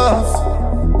enough.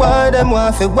 Why them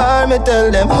want for war? Me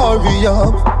tell them hurry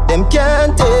up. Them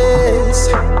can't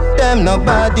taste, them not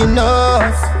bad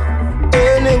enough.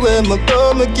 Anyway me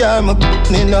go, me carry my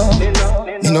enough.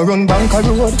 Me no run bank a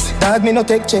road, dog me no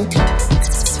take check.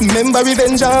 Remember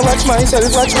revenge and watch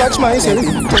myself, watch myself.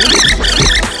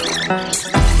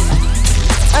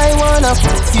 I wanna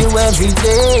fuck you every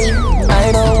day.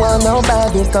 I don't want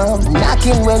nobody come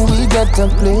knocking when we get to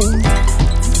play.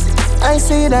 I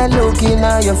see that look in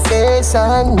your face,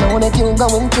 I know that you're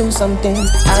going through something.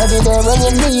 I'll be there when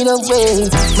you need a way,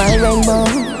 my rainbow.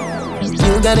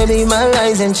 You gotta be my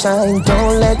rise and shine,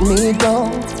 don't let me go.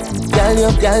 Girl, you,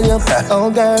 oh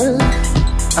girl,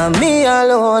 and me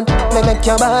alone, me make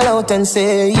you ball out and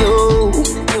say you.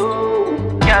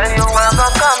 Girl, you wanna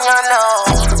come, you know.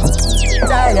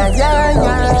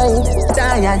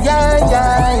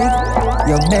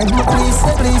 You make me please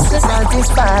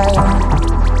satisfy.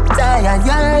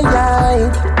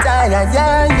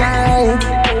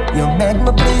 You make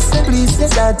me please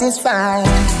satisfy.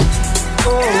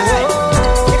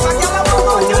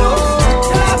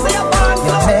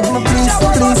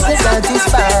 Please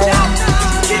satisfy.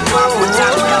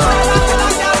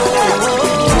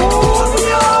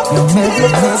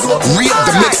 Read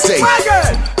the mixtape.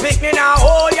 Pick me now,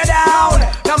 hold you down.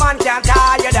 No man can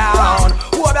tie you down.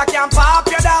 Whoever can pop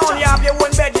you down. You have your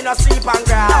own bed, you no sleep on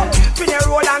ground. Spin your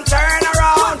roll and turn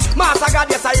around. Master God,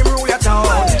 yes, I rule your town.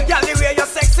 Girl, the way you're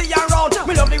sexy and round.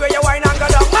 Me love the way you whine and go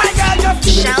down. My girl,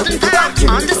 you Sheldon Park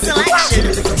on the selection.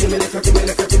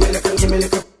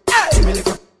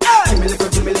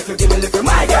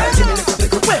 My girl,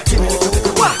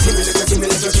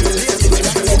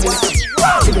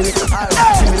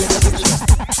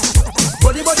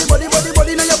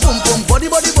 body na your pum pum. Body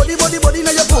na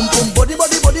your pum pum. Body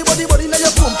na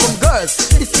your pum pum. Girls,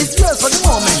 this is yours for the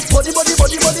moment. Body na your pum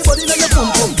pum. Body na your pum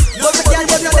pum. Body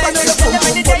na your pum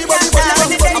pum.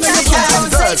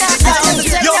 Girls,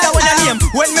 yo, that one your name.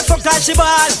 When me fuck her, she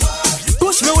ball.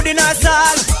 Push me within her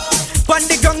stall. Pon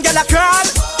the young gyal a crawl.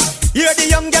 Hear the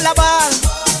young gyal a ball.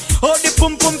 How the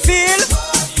pum pum feel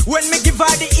when me give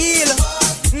her the heel.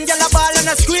 Gyal a ball and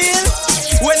a squeal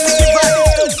when me give her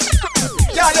the.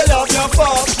 Girl, you love your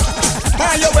fuck,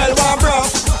 and you well warm, bro.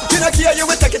 You not care, you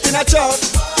will take it in a truck.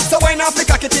 So why not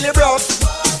flick it till you broke?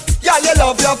 Girl, you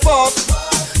love your fuck,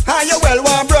 and you well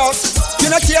warm, bro. You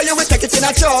not care, you will take it in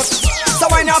a truck. So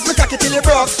why not flick it till you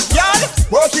broke? Girl,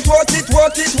 work it.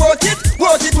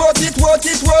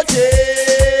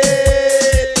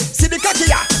 See the cocky,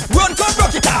 run, come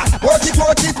rock it, work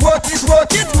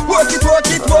it.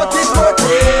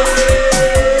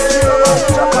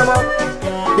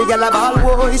 The girl a ball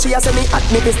boy, she a say me hot,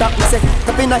 me fi stop. Me say,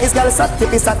 tap inna his girl sat,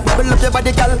 fi sat. Bubble up your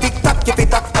body, girl, tick tock, you fi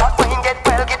tap. When get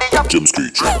well, get the up. Jim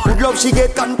Street. Good love, she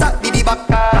get contact, the back.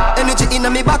 Energy inna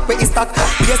me back, where is that?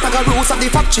 Yes, like a roots of the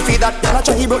fact, she feed that. Girl a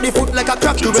try, he broke the foot like a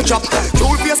crab to a chop.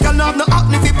 Cool face, girl, have no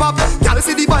acne fi pop. Girl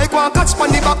see the bike, one catch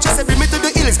pon the back. She say, bring me to the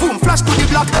hills, boom, flash to the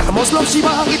block. I must love she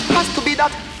bag, it has to be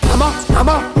that. Mama,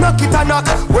 knock it a knock.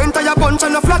 Went to your bunch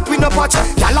and a flat with no patch.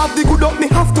 Y'all have the good up, me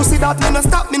have to see that. Me no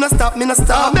stop.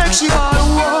 Make she ball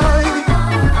wide.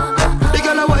 The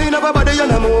girl a wine up her body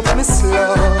and a move me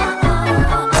slow.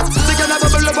 The girl a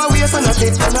bubble up her waist and a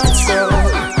tip not so.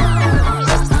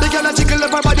 The girl a jiggle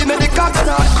up her body, make the cock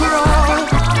start crawl.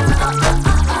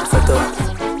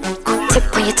 Tip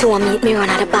when you two and meet me run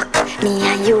out the back. Me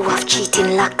and you have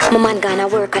cheating luck. My man gonna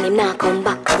work and him not come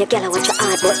back. Your girl watch your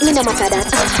hard, but me no matter that.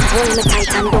 Hold me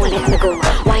tight and don't let me go.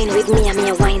 Wine with me and me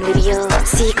a wine with you.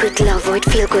 Secret love, oh it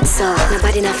feel good so.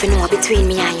 Nobody nothing know between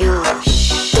me and you.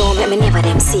 Don't make me never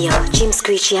them see you. Jim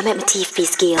Screechy, I make my teeth be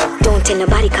skill. Don't tell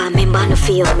nobody can't remember no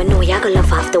feel. Me know you gonna love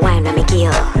half the wine when me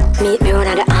give. Meet me run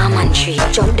out the almond tree.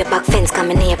 Jump the back fence, come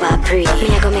me neighbor pre.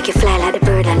 Me I gonna make you fly like the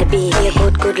bird and the bee. Be a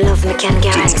good love, me can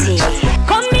guarantee.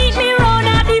 Come meet me round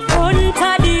at the front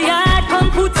of the yard. Come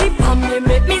put it on me,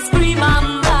 make me scream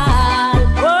and bawl.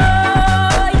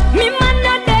 Boy, me man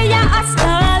not there, ya a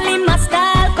style, him a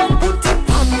style. Come put it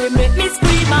on me, make me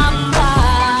scream and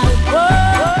bawl.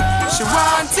 Boy, she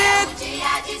want it.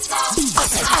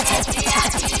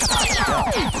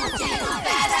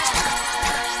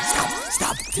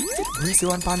 Brace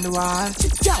you one pon the wall.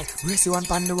 Brace you one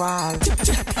pon the wall.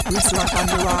 Brace you one pon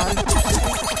the wall.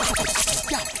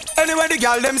 Anyway, the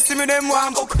girl them see me, them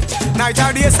warm book. Night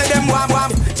or day say them warm.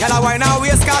 Girl a wine and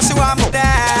waist 'cause she warm book.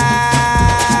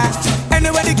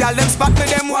 Anyway, the girl them spot me,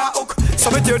 them warm hook. So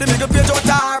me tear the middle page out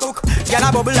her book. Girl a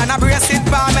bubble and a brace it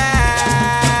for me.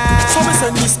 So me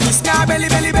say miss, nah belly.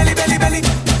 Nah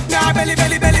belly.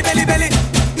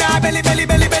 Nah belly.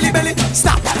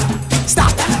 Stop.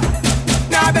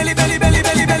 Nah belly. Nah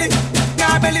belly.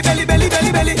 Nah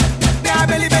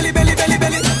belly.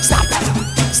 Stop.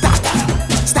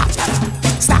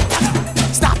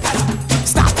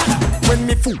 When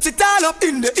me foot it all up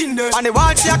in the on the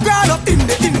wall she a crawl up in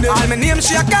the all my name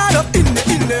she a call up in the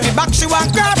me back she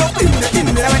want grab up in the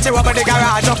when she open the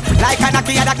garage up like a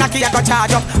knocky a go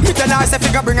charge up me tell her say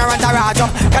figure bring her and garage up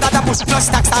got that push plus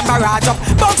stacks and barrage up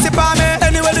box it for me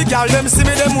anyway the girl them see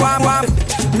me them warm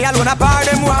me alone a bar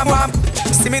them warm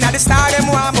see me now the star them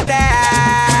warm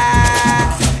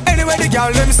there anyway the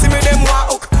girl them see me them warm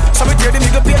hook so me tear the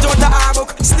middle page out the her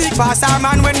book sneak past her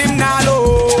man when him nah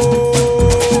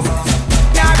low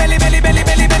nah belly nah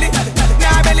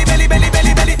belly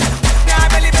nah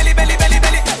belly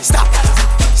stop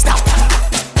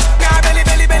nah belly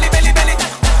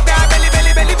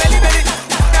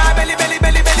nah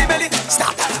belly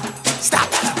stop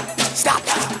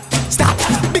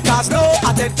because no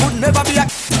atted could never be a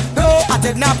no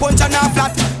atted nah punch and nah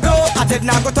flat no atted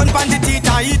nah go turn pan the teeth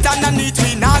and eat and nah neat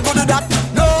we nah go do that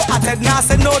no atted nah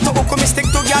say no to hook me stick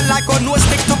to girl like oh no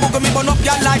stick to bug me burn up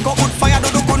girl like oh wood fire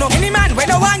do kuno any man we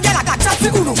don't want girl I got chat for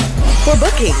kuno. For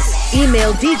bookings,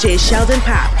 email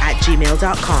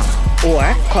djsheldonpap@gmail.com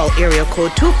or call area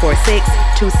code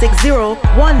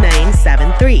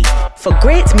 246-260-1973. For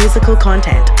great musical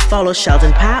content, follow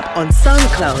Sheldon Pap on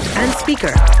SoundCloud and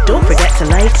Speaker. Don't forget to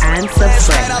like and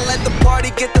subscribe. I let the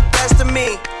party get the best of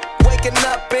me. Waking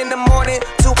up in the morning,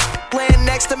 two laying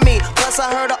next to me. Plus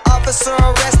I heard an officer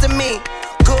arrested me.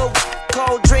 Good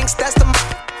cold drinks, that's the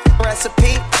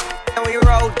recipe. And we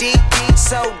roll deep,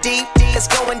 so deep, it's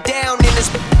going down in this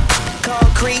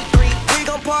concrete. We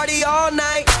gon' party all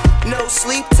night, no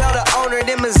sleep. Tell the owner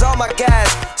them is all my guys.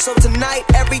 So tonight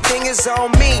everything is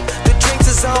on me. The drinks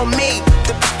is on me.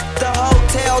 The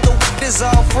hotel, the is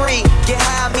all free. Get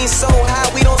high, I mean so high,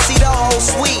 we don't see the whole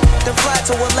suite. Then fly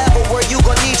to a level where you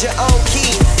gon' need your own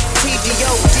key.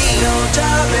 TGOD. No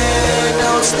jobbing,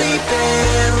 no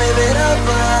sleeping. Live it up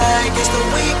like it's the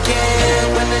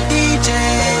weekend. When the DJ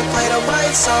play the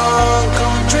right song,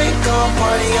 gon' drink, gon'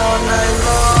 party all night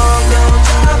long. No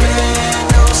jobbing,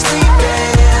 no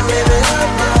sleeping. Live it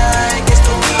up like it's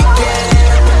the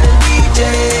weekend. When the DJ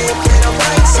play the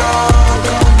right song,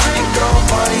 gon' drink, gon'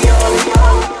 party all night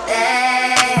long.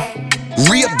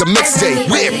 Re-up the mixtape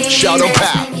with Sheldon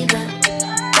Pap.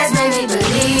 Let's make me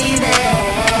believe it.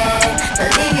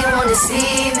 Believe you wanna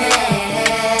see me.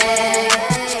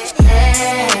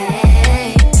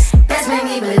 Let's make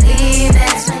me believe it.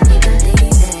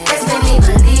 Let's make me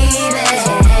believe it.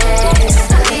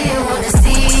 Believe you wanna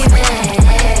see me.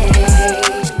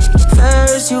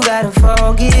 First you gotta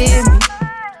forgive me.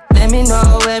 Let me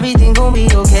know everything gon' be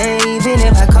okay. Even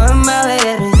if I come out with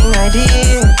everything I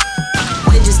did,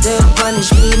 would you still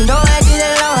punish me even though I did it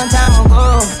a long time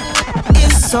ago?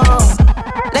 If so,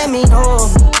 let me know.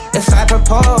 If I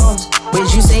propose,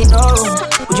 would you say no?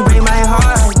 Would you break my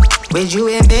heart? Would you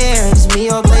embarrass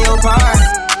me or play your part?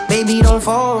 Baby, don't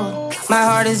fold, my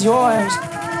heart is yours.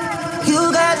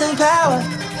 You got the power,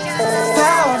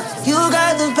 you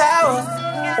got the power.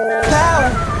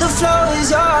 The flow is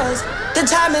yours, the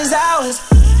time is ours.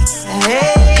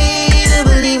 Hey, to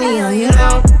believe me or you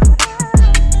don't.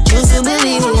 Choose to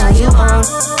believe me or you won't.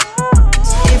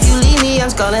 If you leave me, I'm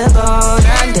skull and bone.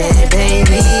 I'm dead,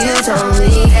 baby, you told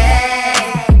me.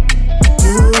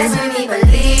 Let's make me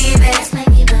believe it. Let's make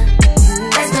me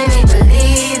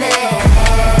believe it.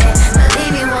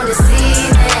 Believe you wanna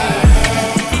see me.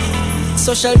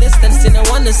 Social distancing, I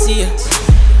wanna see you.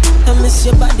 I miss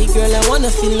your body, girl, I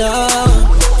wanna feel love.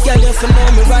 Girl, you feel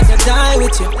know me, rather die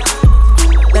with you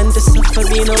than to suffer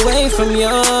being away from you.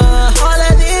 All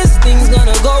of these things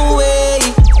gonna go away.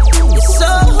 It's so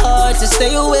hard to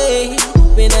stay away.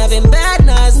 Been having bad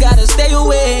nights, gotta stay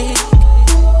away.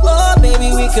 Oh,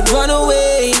 baby, we could run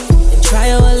away and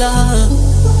try our love.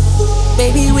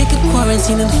 Baby, we could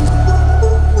quarantine and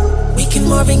we can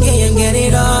Marvin Gaye and get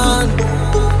it on.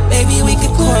 Baby, we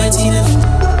could quarantine and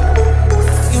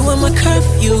you are my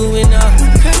curfew and I'm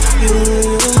curfew.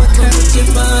 You are my curfew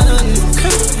man.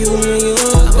 Curfew, you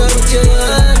are my curfew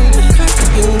man.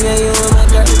 Curfew, you are my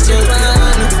curfew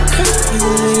man.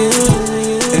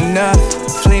 Curfew, enough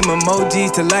flame emoji.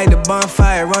 emojis to light a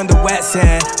bonfire on the wet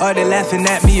sand. Are they laughing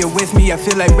at me or with me? I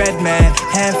feel like Redman.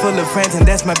 Handful of friends and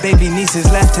that's my baby niece's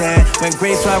left hand. When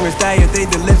gray flowers die, they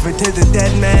deliver to the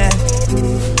dead man.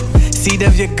 Seed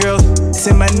of your girl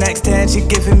in my nightstand, she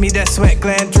giving me that sweat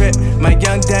gland drip. My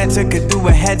young dancer could do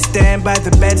a headstand by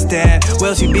the bedstand.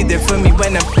 Will she be there for me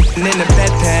when I'm in the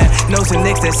bedpan? Know some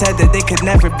Knicks that said that they could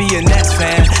never be a Nets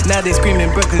fan. Now they screaming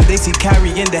Brooklyn, they see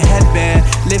Kyrie in the headband.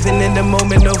 Living in the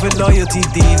moment over loyalty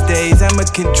these days. I'm a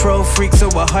control freak, so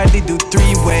I hardly do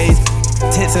three ways.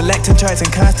 Hit selector charts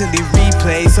and constantly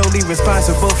replay. Solely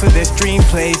responsible for their stream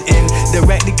plays.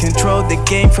 Indirectly control the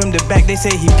game from the back. They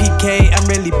say he PK, I'm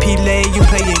really Pele. You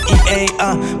playing EA,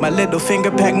 my little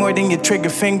finger pack more than your trigger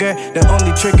finger. The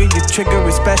only trigger you trigger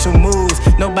is special moves.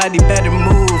 Nobody better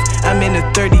move. I'm in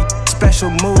a 30 special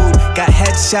mood. Got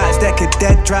headshots that could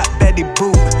dead drop Betty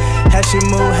Boop.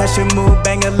 Hashimu,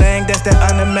 bang-a-lang, that's that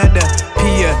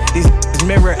onomatopoeia. These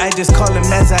mirror, I just call them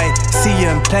as I see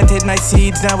them. Planted my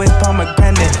seeds, now it's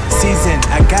pomegranate season.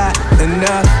 I got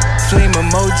enough flame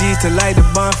emojis to light a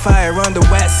bonfire on the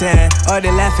wet sand. Are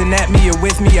they laughing at me or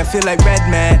with me? I feel like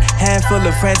Redman. Handful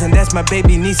of friends and that's my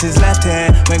baby niece's left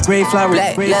hand. When gray flowers,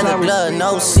 black leather blood,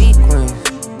 no sequin.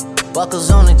 Buckles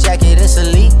on the jacket, it's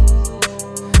elite.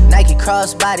 Nike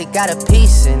crossbody got a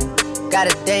piece in it.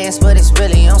 Gotta dance, but it's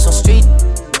really on some street.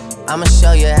 I'ma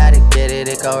show you how to get it.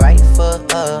 It go right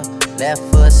foot up, left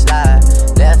foot slide,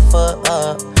 left foot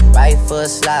up, right foot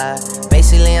slide.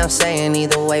 Basically, I'm saying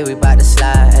either way, we bout to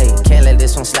slide. Hey, can't let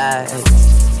this one slide. Hey.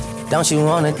 Don't you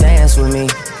wanna dance with me?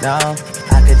 No,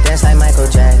 I could dance like Michael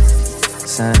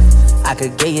Jackson. I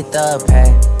could get you the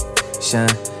passion.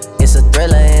 It's a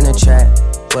thriller in a trap.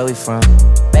 Where we from?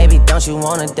 Baby, don't you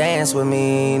wanna dance with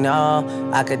me? No,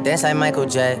 I could dance like Michael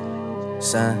Jackson.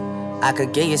 I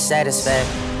could give you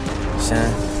satisfaction.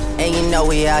 And you know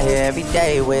we out here every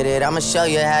day with it. I'ma show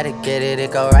you how to get it.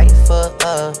 It go right foot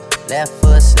up, left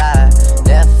foot slide,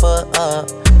 left foot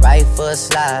up, right foot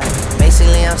slide.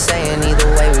 Basically I'm saying either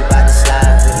way we bout to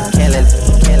slide. Kill it.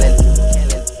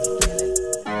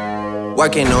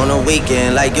 Working on a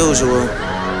weekend like usual.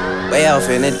 Way off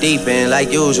in the deep end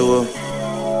like usual.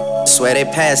 Swear they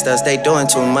passed us, they doing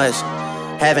too much.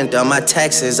 Haven't done my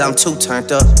taxes, I'm too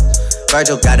turned up.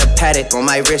 Virgil got a paddock on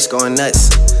my wrist going nuts.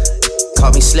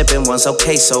 Caught me slipping once,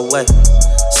 okay, so what?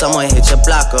 Someone hit your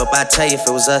block up, I tell you if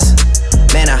it was us.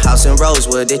 Man, a house in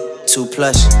Rosewood, it too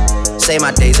plush. Say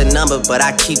my day's a number, but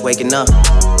I keep waking up.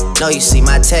 Know you see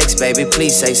my text, baby,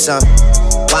 please say something.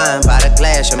 Wine by the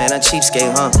glass, man, a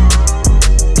cheapskate, huh?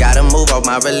 Gotta move on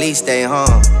my release day,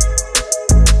 huh?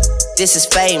 This is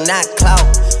fame, not clout.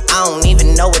 I don't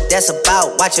even know what that's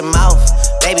about. Watch your mouth.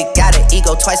 Baby got an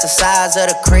ego twice the size of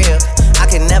the crib. I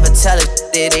can never tell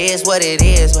it is what it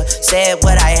is. But said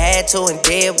what I had to and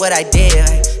did what I did.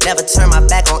 Never turn my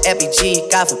back on FBG,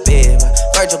 God forbid.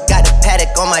 Virgil got a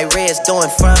paddock on my wrist, doing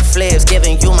front flips.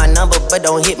 Giving you my number, but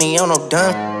don't hit me on no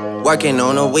done. Working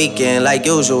on a weekend like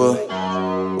usual.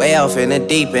 Way off in the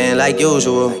deep end like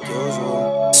usual.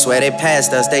 Swear they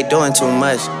passed us, they doing too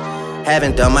much.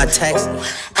 Haven't done my text.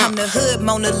 I'm the hood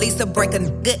Mona Lisa, break a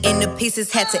nigga into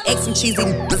pieces. Had to X some cheesy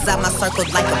niggas out my circle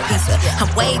like a pizza. I'm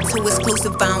way too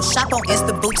exclusive, I don't shop on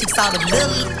Insta boutiques. All the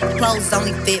little clothes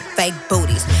only fit fake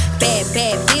booties.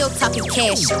 Bad bill, talking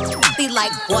cash. Be like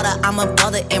water, I'm a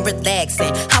mother and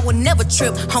relaxing. I would never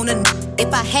trip on a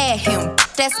if I had him.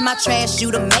 That's my trash, you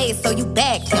the maid, so you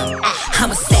bagged him. I'm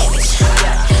a savage,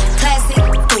 classy,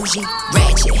 bougie,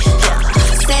 ratchet,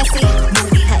 sassy,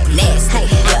 moody, nasty,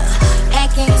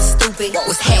 acting stupid.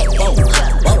 What's happening?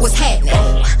 What was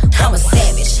happening? I'm a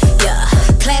savage, yeah,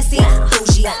 classy,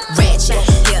 bougie, ratchet,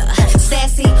 yeah,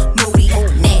 sassy, moody,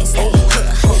 nasty,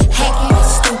 acting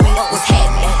stupid. What's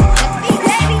happening?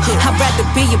 I'd rather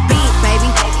be a beat, baby,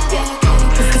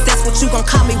 cause that's what you gon'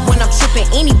 call me when I'm tripping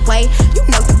anyway. You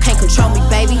know you can't control me,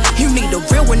 baby. You need a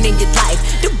real one in your life.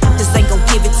 The bitches ain't gon'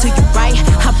 give it to you, right?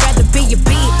 I'd rather be a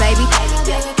beat, baby,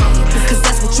 cause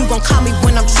that's what you gon' call me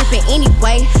when I'm tripping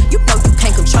anyway. You know you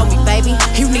can't control me, baby.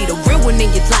 You need a real one in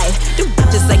your life. The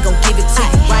bitches ain't gon' give it to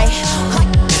you, right?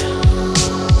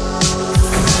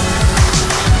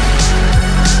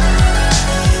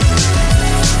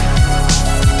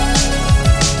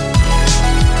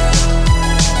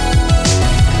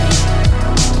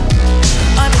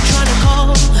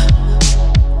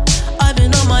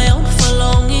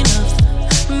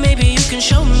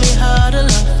 Show me how to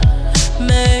love.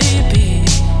 Maybe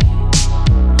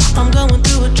I'm going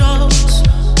through a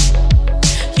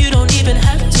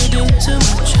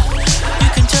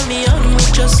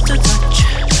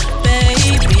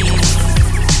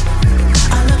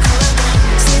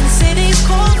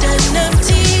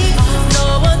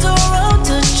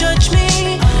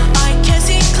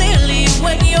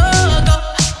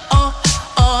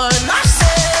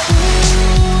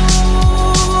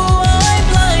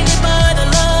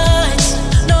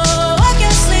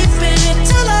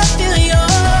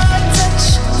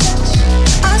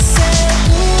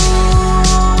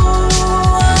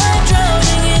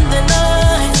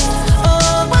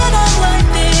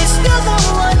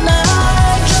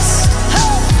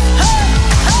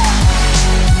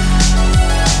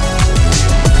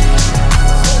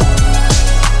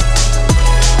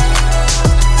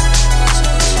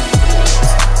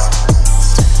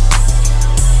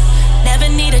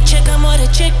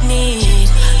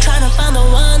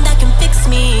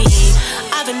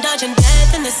been dodging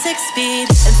death in the 6-speed.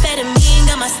 Amphetamine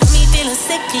got my stomach feeling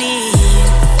sickly.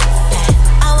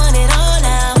 I want it all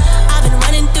now. I've been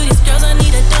running through these girls, I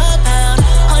need a dog pound.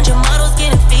 100 models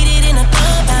getting faded in a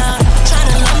clubhouse. Trying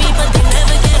to love me, but they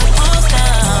never get a pulse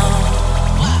down.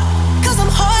 Cause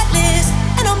I'm heartless,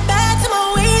 and I'm bad to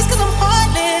my ways, cause I'm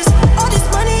heartless. All this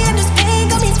money and this pain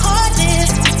got me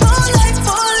heartless. All life, cause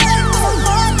I'm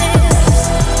heartless.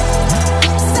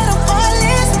 Said I'm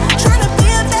heartless, trying to be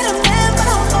a better man, but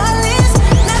I'm heartless.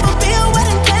 Never be a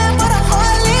wedding plan, but I'm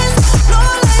heartless. No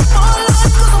life,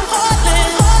 cause I'm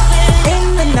heartless. In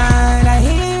the night, I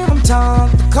hear him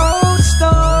talk, the coldest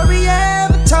story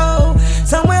ever told.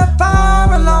 Somewhere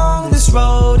far along this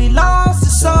road, he lost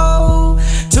his soul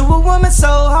to a woman so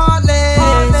heartless.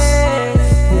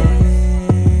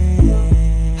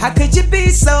 How could you be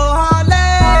so heartless?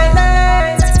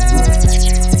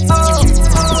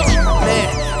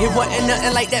 Man, it wasn't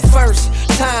nothing like that first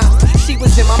time. She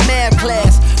was in my math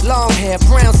class, long hair,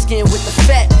 brown skin with the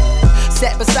fat.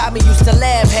 Sat beside me, used to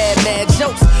laugh, had mad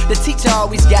jokes. The teacher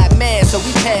always got mad, so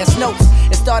we passed notes.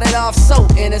 It started off so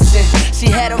innocent. She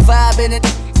had a vibe in it,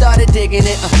 started digging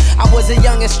it. I was a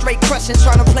young and straight crushing,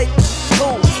 trying to play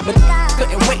cool, but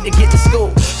couldn't wait to get to school.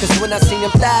 Cause when I seen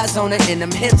them thighs on her, and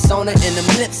them hips on her, and them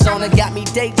lips on her, got me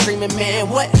daydreaming, man,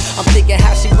 what? I'm thinking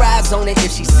how she rides on it,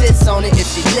 if she sits on it, if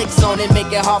she licks on it,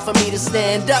 make it hard for me to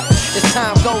stand up. As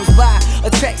time goes by,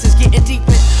 attraction's getting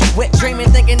deeper. Wet dreaming,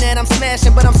 thinking that I'm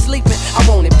smashing, but I'm sleeping. I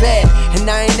want it bad, and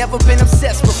I ain't never been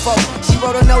obsessed before. She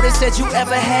wrote a note that said, you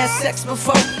ever had sex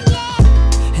before?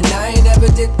 And I ain't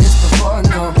never did this before,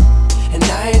 no. And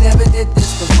I ain't never did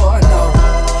this before, no.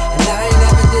 And I ain't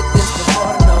never did this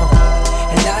before, no.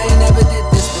 And I ain't never did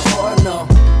this before, no.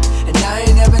 And I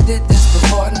ain't never did this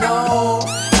before, no.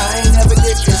 I ain't never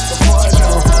did this before,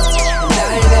 no. And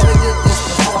I ain't never did this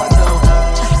before, no.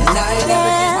 And I ain't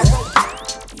never did.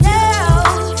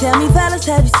 Yeah. Tell me, fellas,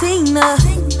 have you seen her?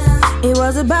 It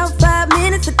was about 5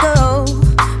 minutes ago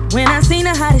when I seen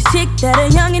the hottest chick that a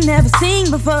youngin' never seen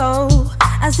before.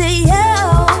 I say,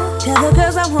 yo, tell the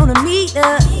girls I wanna meet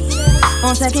her.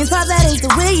 On second thought, that ain't the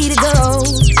way to go.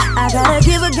 I gotta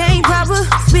give her game proper,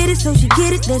 spit it so she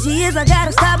get it. There she is, I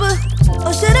gotta stop her.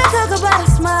 Or should I talk about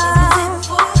a smile?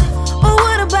 Or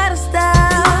what about a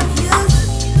style?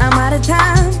 I'm out of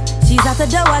time, she's out the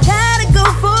door, I gotta go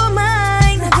for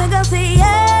mine. I think I'll say, yo,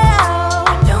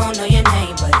 I don't know your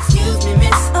name, but excuse me,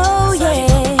 miss. Oh, yeah.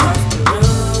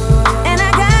 And I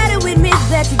gotta admit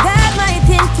that you got my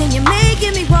attention, you're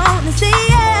making me want to say,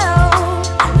 yo.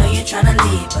 I know you're trying to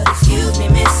leave, but excuse me,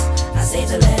 miss, I say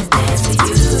the last dance for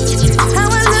you. How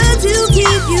I love to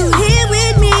keep you here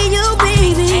with me, yo,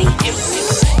 baby.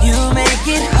 You make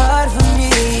it hard for me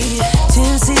to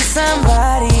see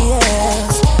somebody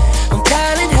else. I'm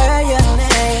calling her your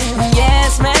name, yeah,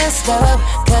 it's messed up,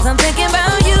 cause I'm thinking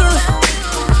about you.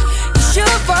 It's your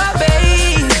fault,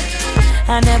 babe.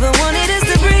 I never wanted us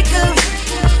to break up,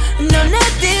 no,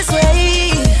 not this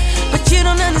way. But you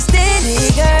don't understand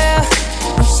it, girl.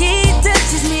 When she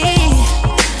touches me,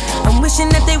 I'm wishing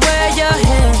that they were your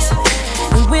hands.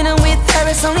 And when I'm with her,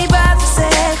 it's only about the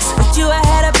sex. With you, I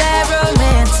had a bad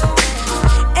romance.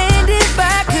 And if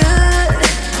I could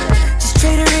just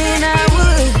trade her in, I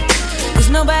would. Cause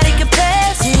nobody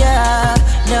compares to you,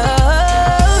 no.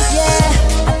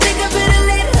 Yeah, I think I better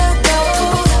let her go.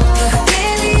 I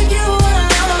can't leave you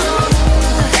alone.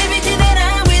 Everything that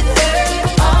I'm with her,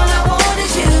 all I want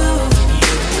is you.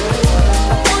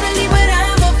 I wanna leave, but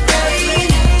I'm afraid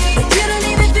that you don't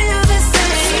even feel the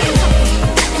same.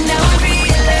 And now I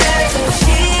realize that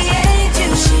she ain't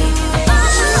you.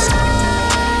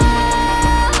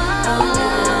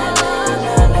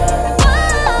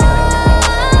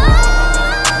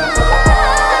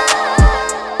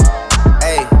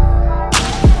 Hey.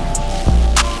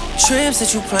 Trips that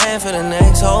you plan for the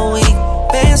next whole week.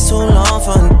 Bands too long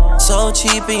for so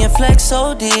cheap and your flex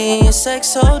OD and your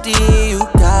sex OD. You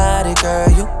got it, girl,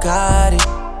 you got it.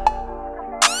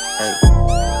 Hey.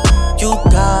 You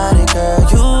got it, girl,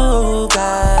 you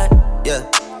got it. Yeah.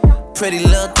 Pretty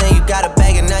little thing, you got a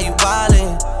bag and now you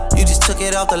wildin'. You just took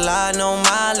it off the line, no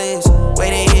mileage. Way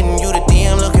they hitting you, the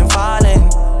DM looking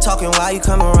violent. Talking while you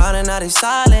come around and now they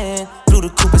silent. Blew the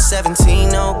coupe at 17,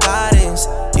 no guidance.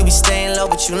 You be staying low,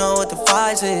 but you know what the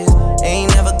price is.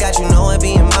 Ain't never got you know it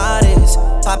being modest.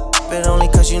 Pop it only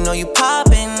cause you know you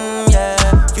poppin', yeah.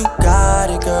 You got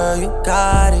it, girl, you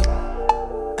got it.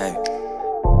 Hey.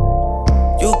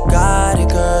 You got it,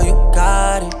 girl, you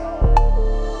got it.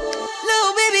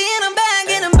 Little baby in a bag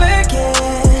and I'm Birkin.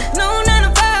 No 9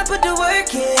 to 5, put the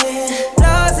work in.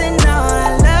 Laws and all,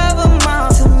 I love them all.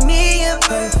 To me, you're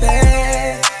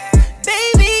perfect.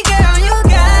 Baby girl, you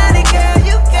got it, girl,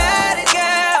 you got it.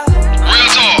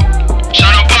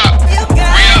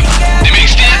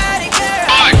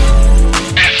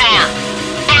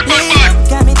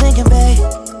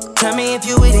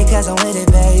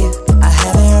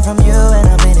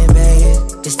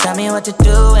 me what to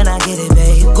do and I get it,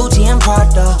 babe. Gucci and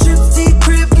Prada. Tripsy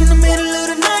crib in the middle of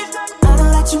the night. I know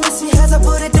that you miss me as I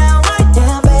put it down right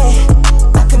down, babe.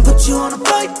 I can put you on a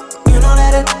flight. You know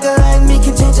that a nigga like me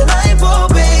can change your life, oh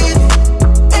baby.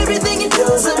 Everything you do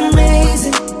is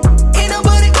amazing. Ain't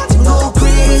nobody got to go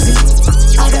crazy.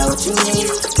 I got what you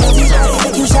need. Everybody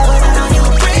make you shout, but I know you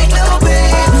break, no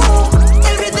baby.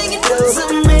 Everything you do is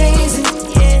amazing.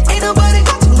 Ain't nobody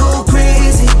got to go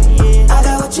crazy. I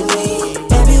got what you need.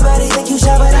 Everybody think you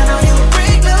shout, but I know you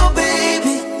break, no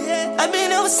baby. I've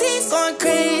been overseas going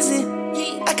crazy.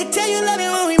 I could tell you love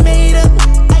it when we made up.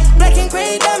 Black and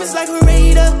gray diamonds like we're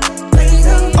made up.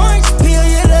 Orange peel,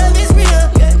 your love is real.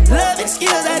 Love and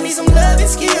skills, I need some love and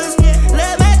skills.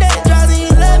 Love my dad draws and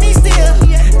you love me still.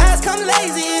 Eyes come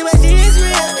lazy, but she is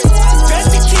real. Dress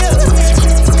to kill.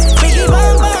 Biggie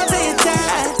bomb till you're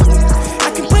tired. I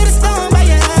can put a stone by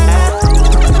your eye.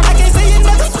 I can't say you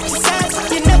never put your size.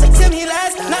 You never tell me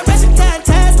lies. Not rushing time,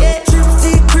 yeah.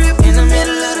 Tripsy crib in the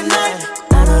middle of the night.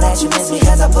 I know that you miss me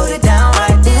cause I put it down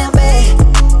right there, babe.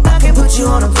 I can put you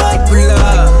on a flight.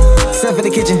 Step in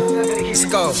the kitchen. Let's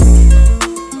go.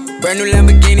 Brand new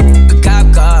Lamborghini, a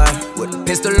cop car. With a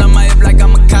pistol on my hip like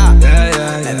I'm a cop.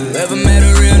 Have you ever met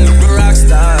a real new rock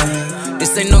star?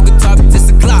 This ain't no guitar, but this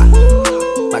a clock.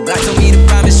 My God told me to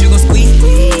promise you gon' squeeze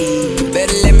me.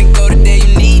 Better let me go the day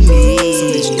you need me. So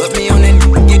bitch, put me on that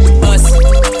get the bus.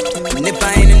 And if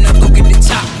I ain't enough, go get the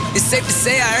chop. It's safe to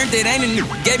say I earned it, ain't a new,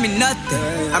 gave me nothing.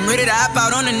 I'm ready to hop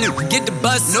out on a new, get the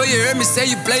bus. Know you heard me say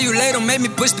you play, you late, don't make me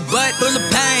push the butt. Full of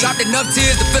pain, dropped enough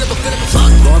tears to fill up a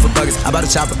fuck. Going for buggers, I bought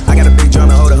a chopper. I got a big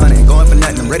drum and hold 100. Going for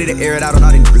nothing, I'm ready to air it out on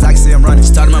all these niggas. I can see I'm running.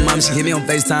 She talked to my mom, she hit me on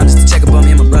FaceTime just to check up on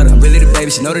me and my brother. I'm really the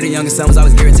baby, she know that the youngest son was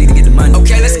always guaranteed to get the money.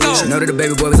 Okay, let's go. She know that the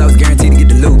baby boy was always guaranteed to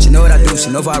get the loot. She know what I do, she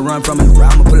know if I run from it,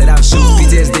 I'ma pull it out and shoot.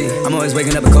 PTSD, I'm always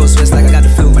waking up in cold sweats like I got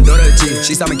the flu. My daughter a G,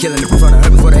 she saw me killing it in front of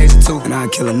her before the age of 2. And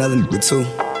I'd kill another nigga too.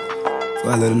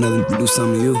 Before I let another nigga do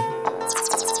something to you.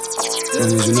 As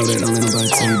long as you know that, don't let nobody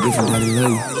tell you different that they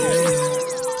love you.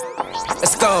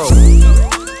 Let's go.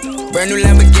 Brand new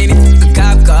Lamborghini, a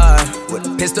cop car. With a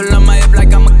pistol on my hip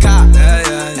like I'm a cop.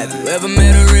 Have you ever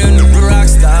met a real new rock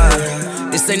star?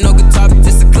 This ain't no guitar, but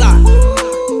this a clock.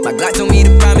 My Glock told me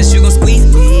to promise you gon' squeeze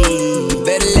me.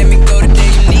 Better let me go the day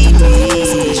you need me.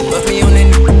 So bitch, put me on that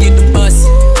nigga, get the bus.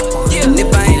 Yeah, and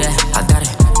if I ain't that, I got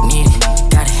it, need it,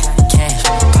 got it, cash,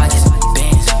 pockets,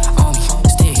 bands, on me,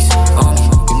 sticks, on me.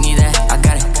 You need that, I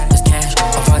got it, it's cash,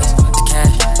 on pockets, it's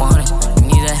cash, 100.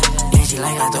 You need that, yeah, she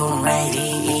like I told him right,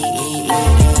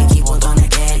 keep it on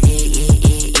that,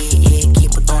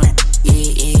 keep it on that,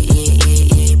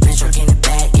 bitch work in the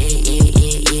back,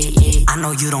 I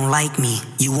know you don't like me,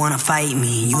 you wanna fight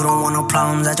me. You don't want no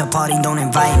problems at your party, don't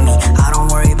invite me. I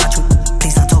don't worry about you,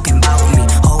 please stop talking about me.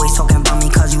 Always talking about me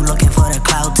cause you looking for the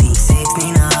clout team. 6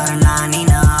 Nina, the 9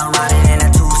 Nina, riding in a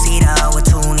 2-seater with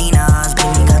 2 Ninas.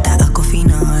 Baby got that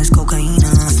Aquafina, it's cocaine.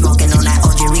 Smoking on that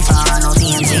OG reefer, no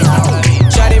TMZ.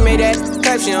 Shawty made that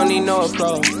type, she don't need no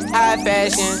applause. High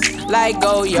fashion, like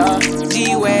Goya,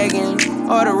 G-Wagon,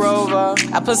 or the Rover.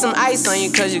 I put some ice on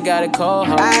you cause you got a cold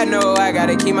heart. I know I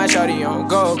gotta keep my shawty on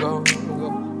go, go.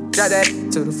 Drop that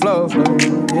to the floor,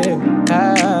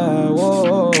 yeah.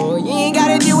 Whoa. You ain't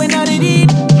gotta do it none of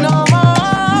these no more.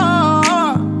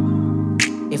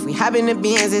 If we hop in the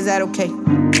Benz, is that okay?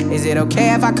 Is it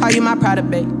okay if I call you my pride,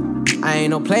 babe? I ain't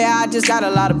no player, I just got a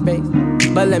lot of bass.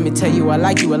 But let me tell you, I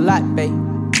like you a lot, babe.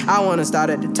 I wanna start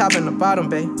at the top and the bottom,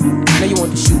 babe. Now you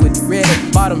want the shoe with the red at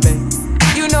the bottom, babe.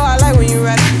 You know I like when you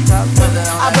right at the top.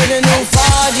 I put the new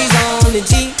 4G's on the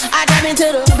G. I dive into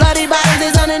the bloody bottoms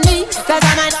is underneath. Cause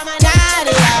I might got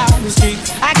it out the street.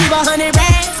 I keep 100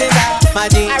 racks inside my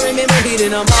jeans. I remember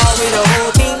beating them all with the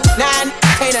whole team. Now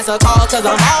can't that's a call cause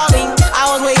I'm hauling.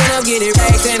 I was waking up getting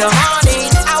racks in the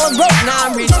morning. I was broke, now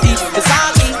I'm rich deep. It's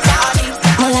all me.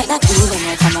 I like that cool when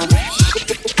I come up.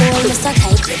 Oh, you're so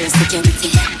tight with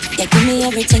insecurity. Yeah, give me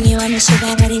everything you want, me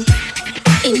sugar body.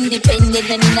 Independent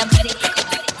and in a body.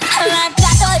 I like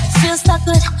that, oh, it feels so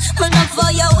good. My love for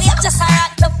you, we have just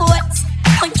rock the boat.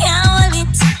 I can't hold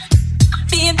it.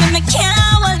 Baby, I can't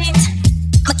hold it.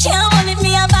 I can't hold it,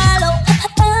 me a follow.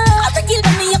 I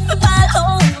regular me up the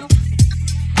follow.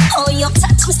 Oh, your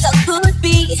touch was so good,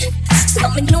 B. So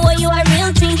me know you are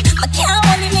real thing. I can't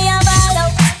hold it, me a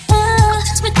follow.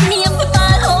 With me up the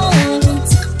follow.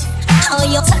 Oh,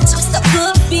 your touch was so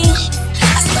good, B.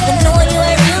 I still know you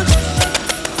are real thing.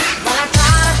 But I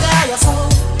gotta tell you so.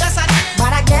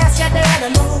 But I guess you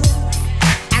didn't know.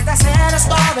 As I said, the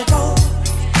story goes.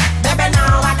 Baby,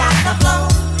 now I got the flow.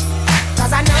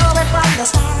 Cause I knew it from the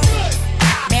start.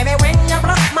 Baby, when you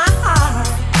broke my heart,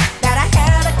 that I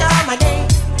had to come again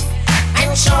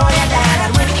and show you that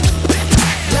I'd win.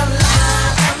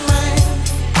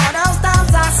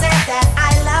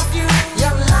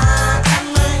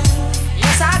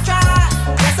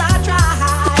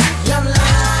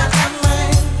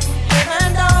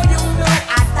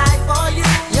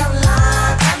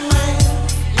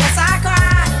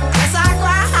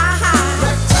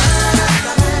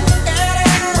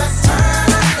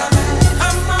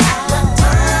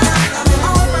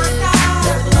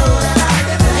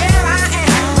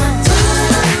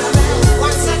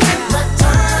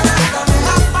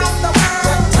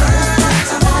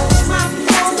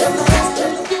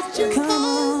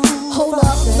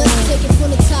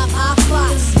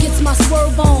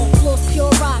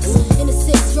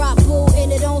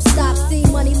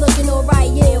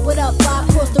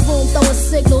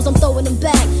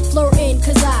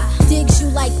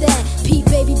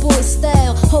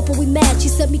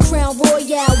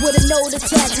 know the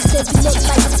tag. You said you look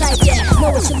like the type that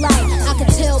know what you like. I can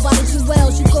tell by the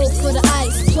jewels you go for the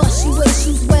ice. Plus you wear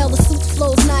shoes well, the suit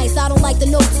flows nice. I don't like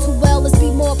the notes too well, let's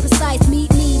be more precise.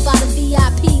 Meet me by the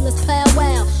VIP, let's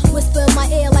powwow. Whisper in my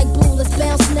ear like boo, let's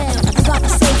bounce now. I'm about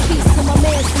to say peace to my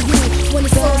man for you. When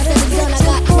it's all said and done, I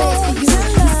got plans for you.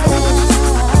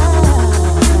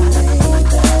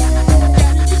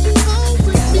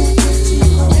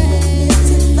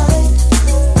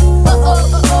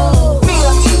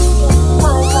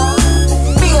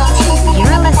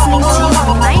 You're listening to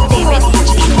my favorite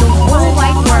DJ in the whole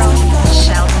wide world,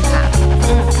 Sheldon Papp.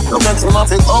 Look at him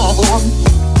off it on board.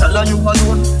 Tell her you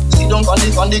alone. Sit down on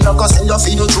the cracker, send your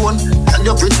feet to drone. Tell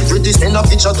your pretty, send a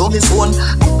picture to me phone.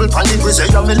 People on the grizzly,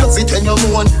 yeah, me love it when you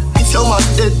moan. If your man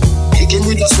dead, kick him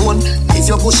with a stone. If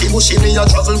you're bushy, me a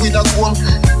travel with a comb.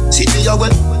 See me a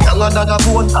wet, younger than a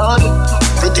bone.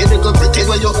 Pretty little pretty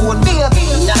where you own. Be a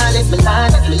nah let me lie,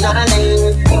 let me lie.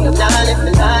 Nah let me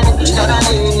lie, let me lie.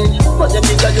 But the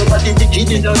bigger your body, the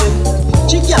kid in your head.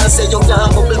 She can't say you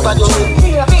can't bubble by your head.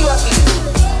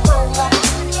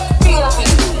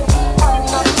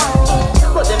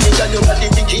 But the bigger your body,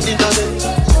 the kid in your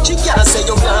head. She can't say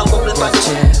you can't bubble by your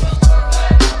head.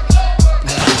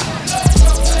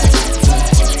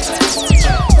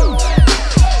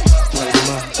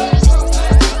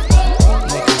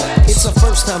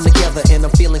 First time together and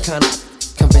I'm feeling kinda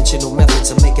conventional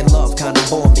methods of making love kinda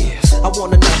bore me. I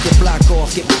wanna knock your block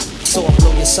off, get soft,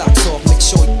 blow your socks off, make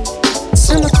sure you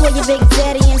I'ma call you Big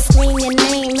Daddy and scream your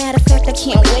name. Matter of fact, I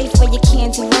can't wait for your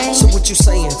candy rain. So what you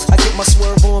saying? I get my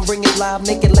swerve on, bring it live,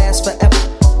 make it last forever.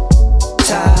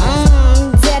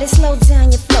 Daddy, slow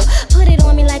down your flow. Put it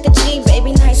on me like a G,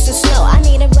 baby, nice and slow. I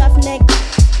need a rough neck.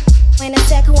 Ain't a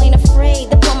sack who ain't afraid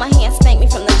to pull my hand, spank me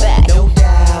from the back. No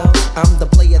doubt, I'm the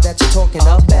player that you're talking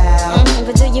about.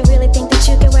 But do you really think that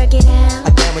you can work it out? I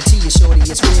guarantee you, shorty,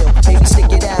 it's real. Baby,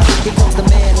 stick it out. Here comes the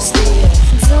man of steel.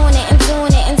 Doing it and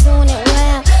doing it and doing it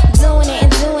well. Doing it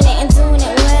and doing it and doing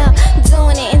it well.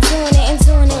 Doing it and doing it and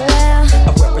doing it well.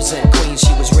 I represent Queens,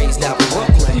 she was raised out in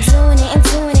Brooklyn. Doing it and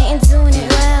doing it and doing it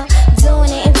well.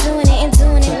 Doing it and doing it and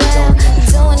doing it well.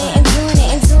 Doing it and doing it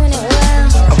and doing it well.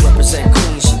 I represent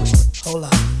Queens, she was. Hold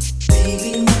up.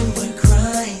 Baby, when we're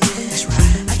crying, that's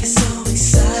right. I get so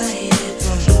excited.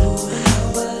 Oh,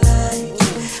 how I like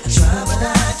it. I try, but I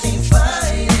can't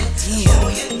find it. Oh,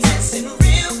 you're dancing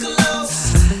real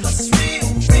close, but it's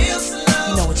real slow.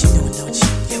 You know what you're doing, don't you?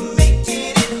 You're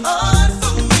making it hard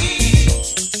for me.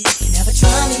 You never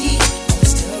try me, but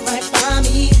still right by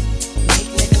me. Make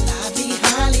living lively,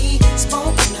 highly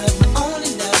spoken of.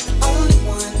 Only love, the only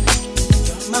one.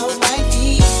 You're my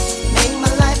wifey. Make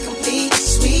my life complete,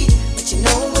 sweet. But you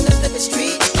know when the flip is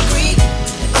street, freak.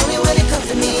 Only when it comes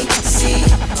to me, see.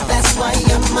 That's why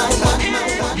you're my one.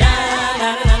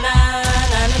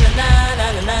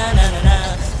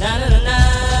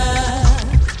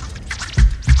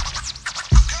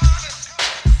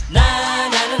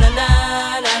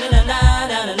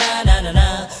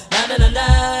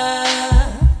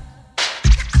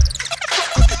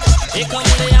 Here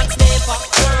comes the young sniper.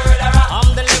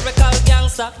 I'm the lyrical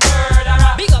gangster.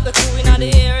 Big up the crew in the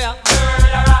area.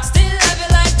 Still love you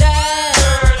like that.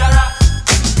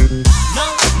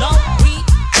 No, we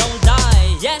don't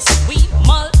die. Yes, we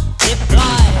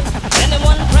multiply.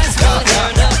 Anyone press will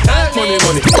hear the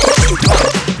money.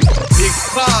 Big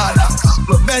baller,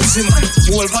 my Benzema.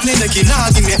 Wolf on the neck,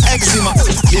 nah give me eczema.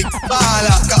 Big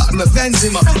baller, got my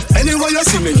Benzema. Anyway you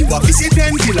see me, you a busy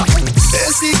 10 killer.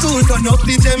 AC cool, turn up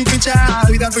the temperature.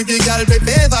 With a pretty girl,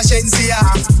 baby, Valencia.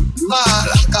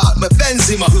 Baller, got my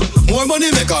Benzema. More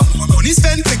money maker, more money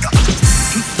spend quicker.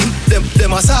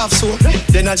 Them a soft soap.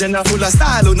 Then a gender full of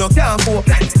style who no can't cope.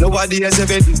 Nobody has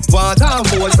ever want and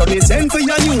force. So they send for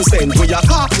your news, send for your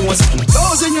car phones.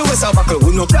 Those in US a buckle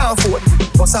who no can't afford.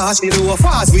 Bust a she do a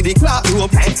fast with the clock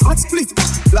rope. Hot split,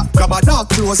 grab a dark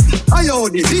close. I owe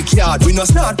the big yard, we no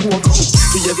start walk.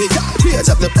 The every yard, change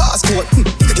up the passport.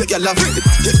 The girl a brain,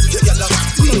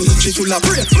 she full of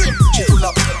brain.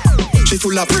 She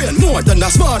full of brain, more than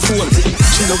a smartphone.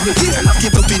 She love me dear,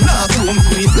 keep up in her room.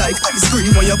 It like ice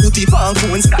cream when you put it on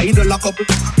phone. Sky the lock up,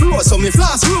 roll so me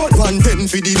flash road. 110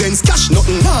 for the Benz, cash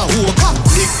nothing now. Walk up,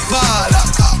 big baller,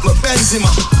 my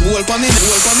Benzema. Hold for me.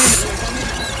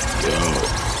 Yo,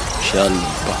 Sheldon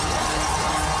Papp.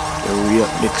 The real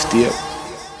mixtape,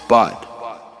 bad.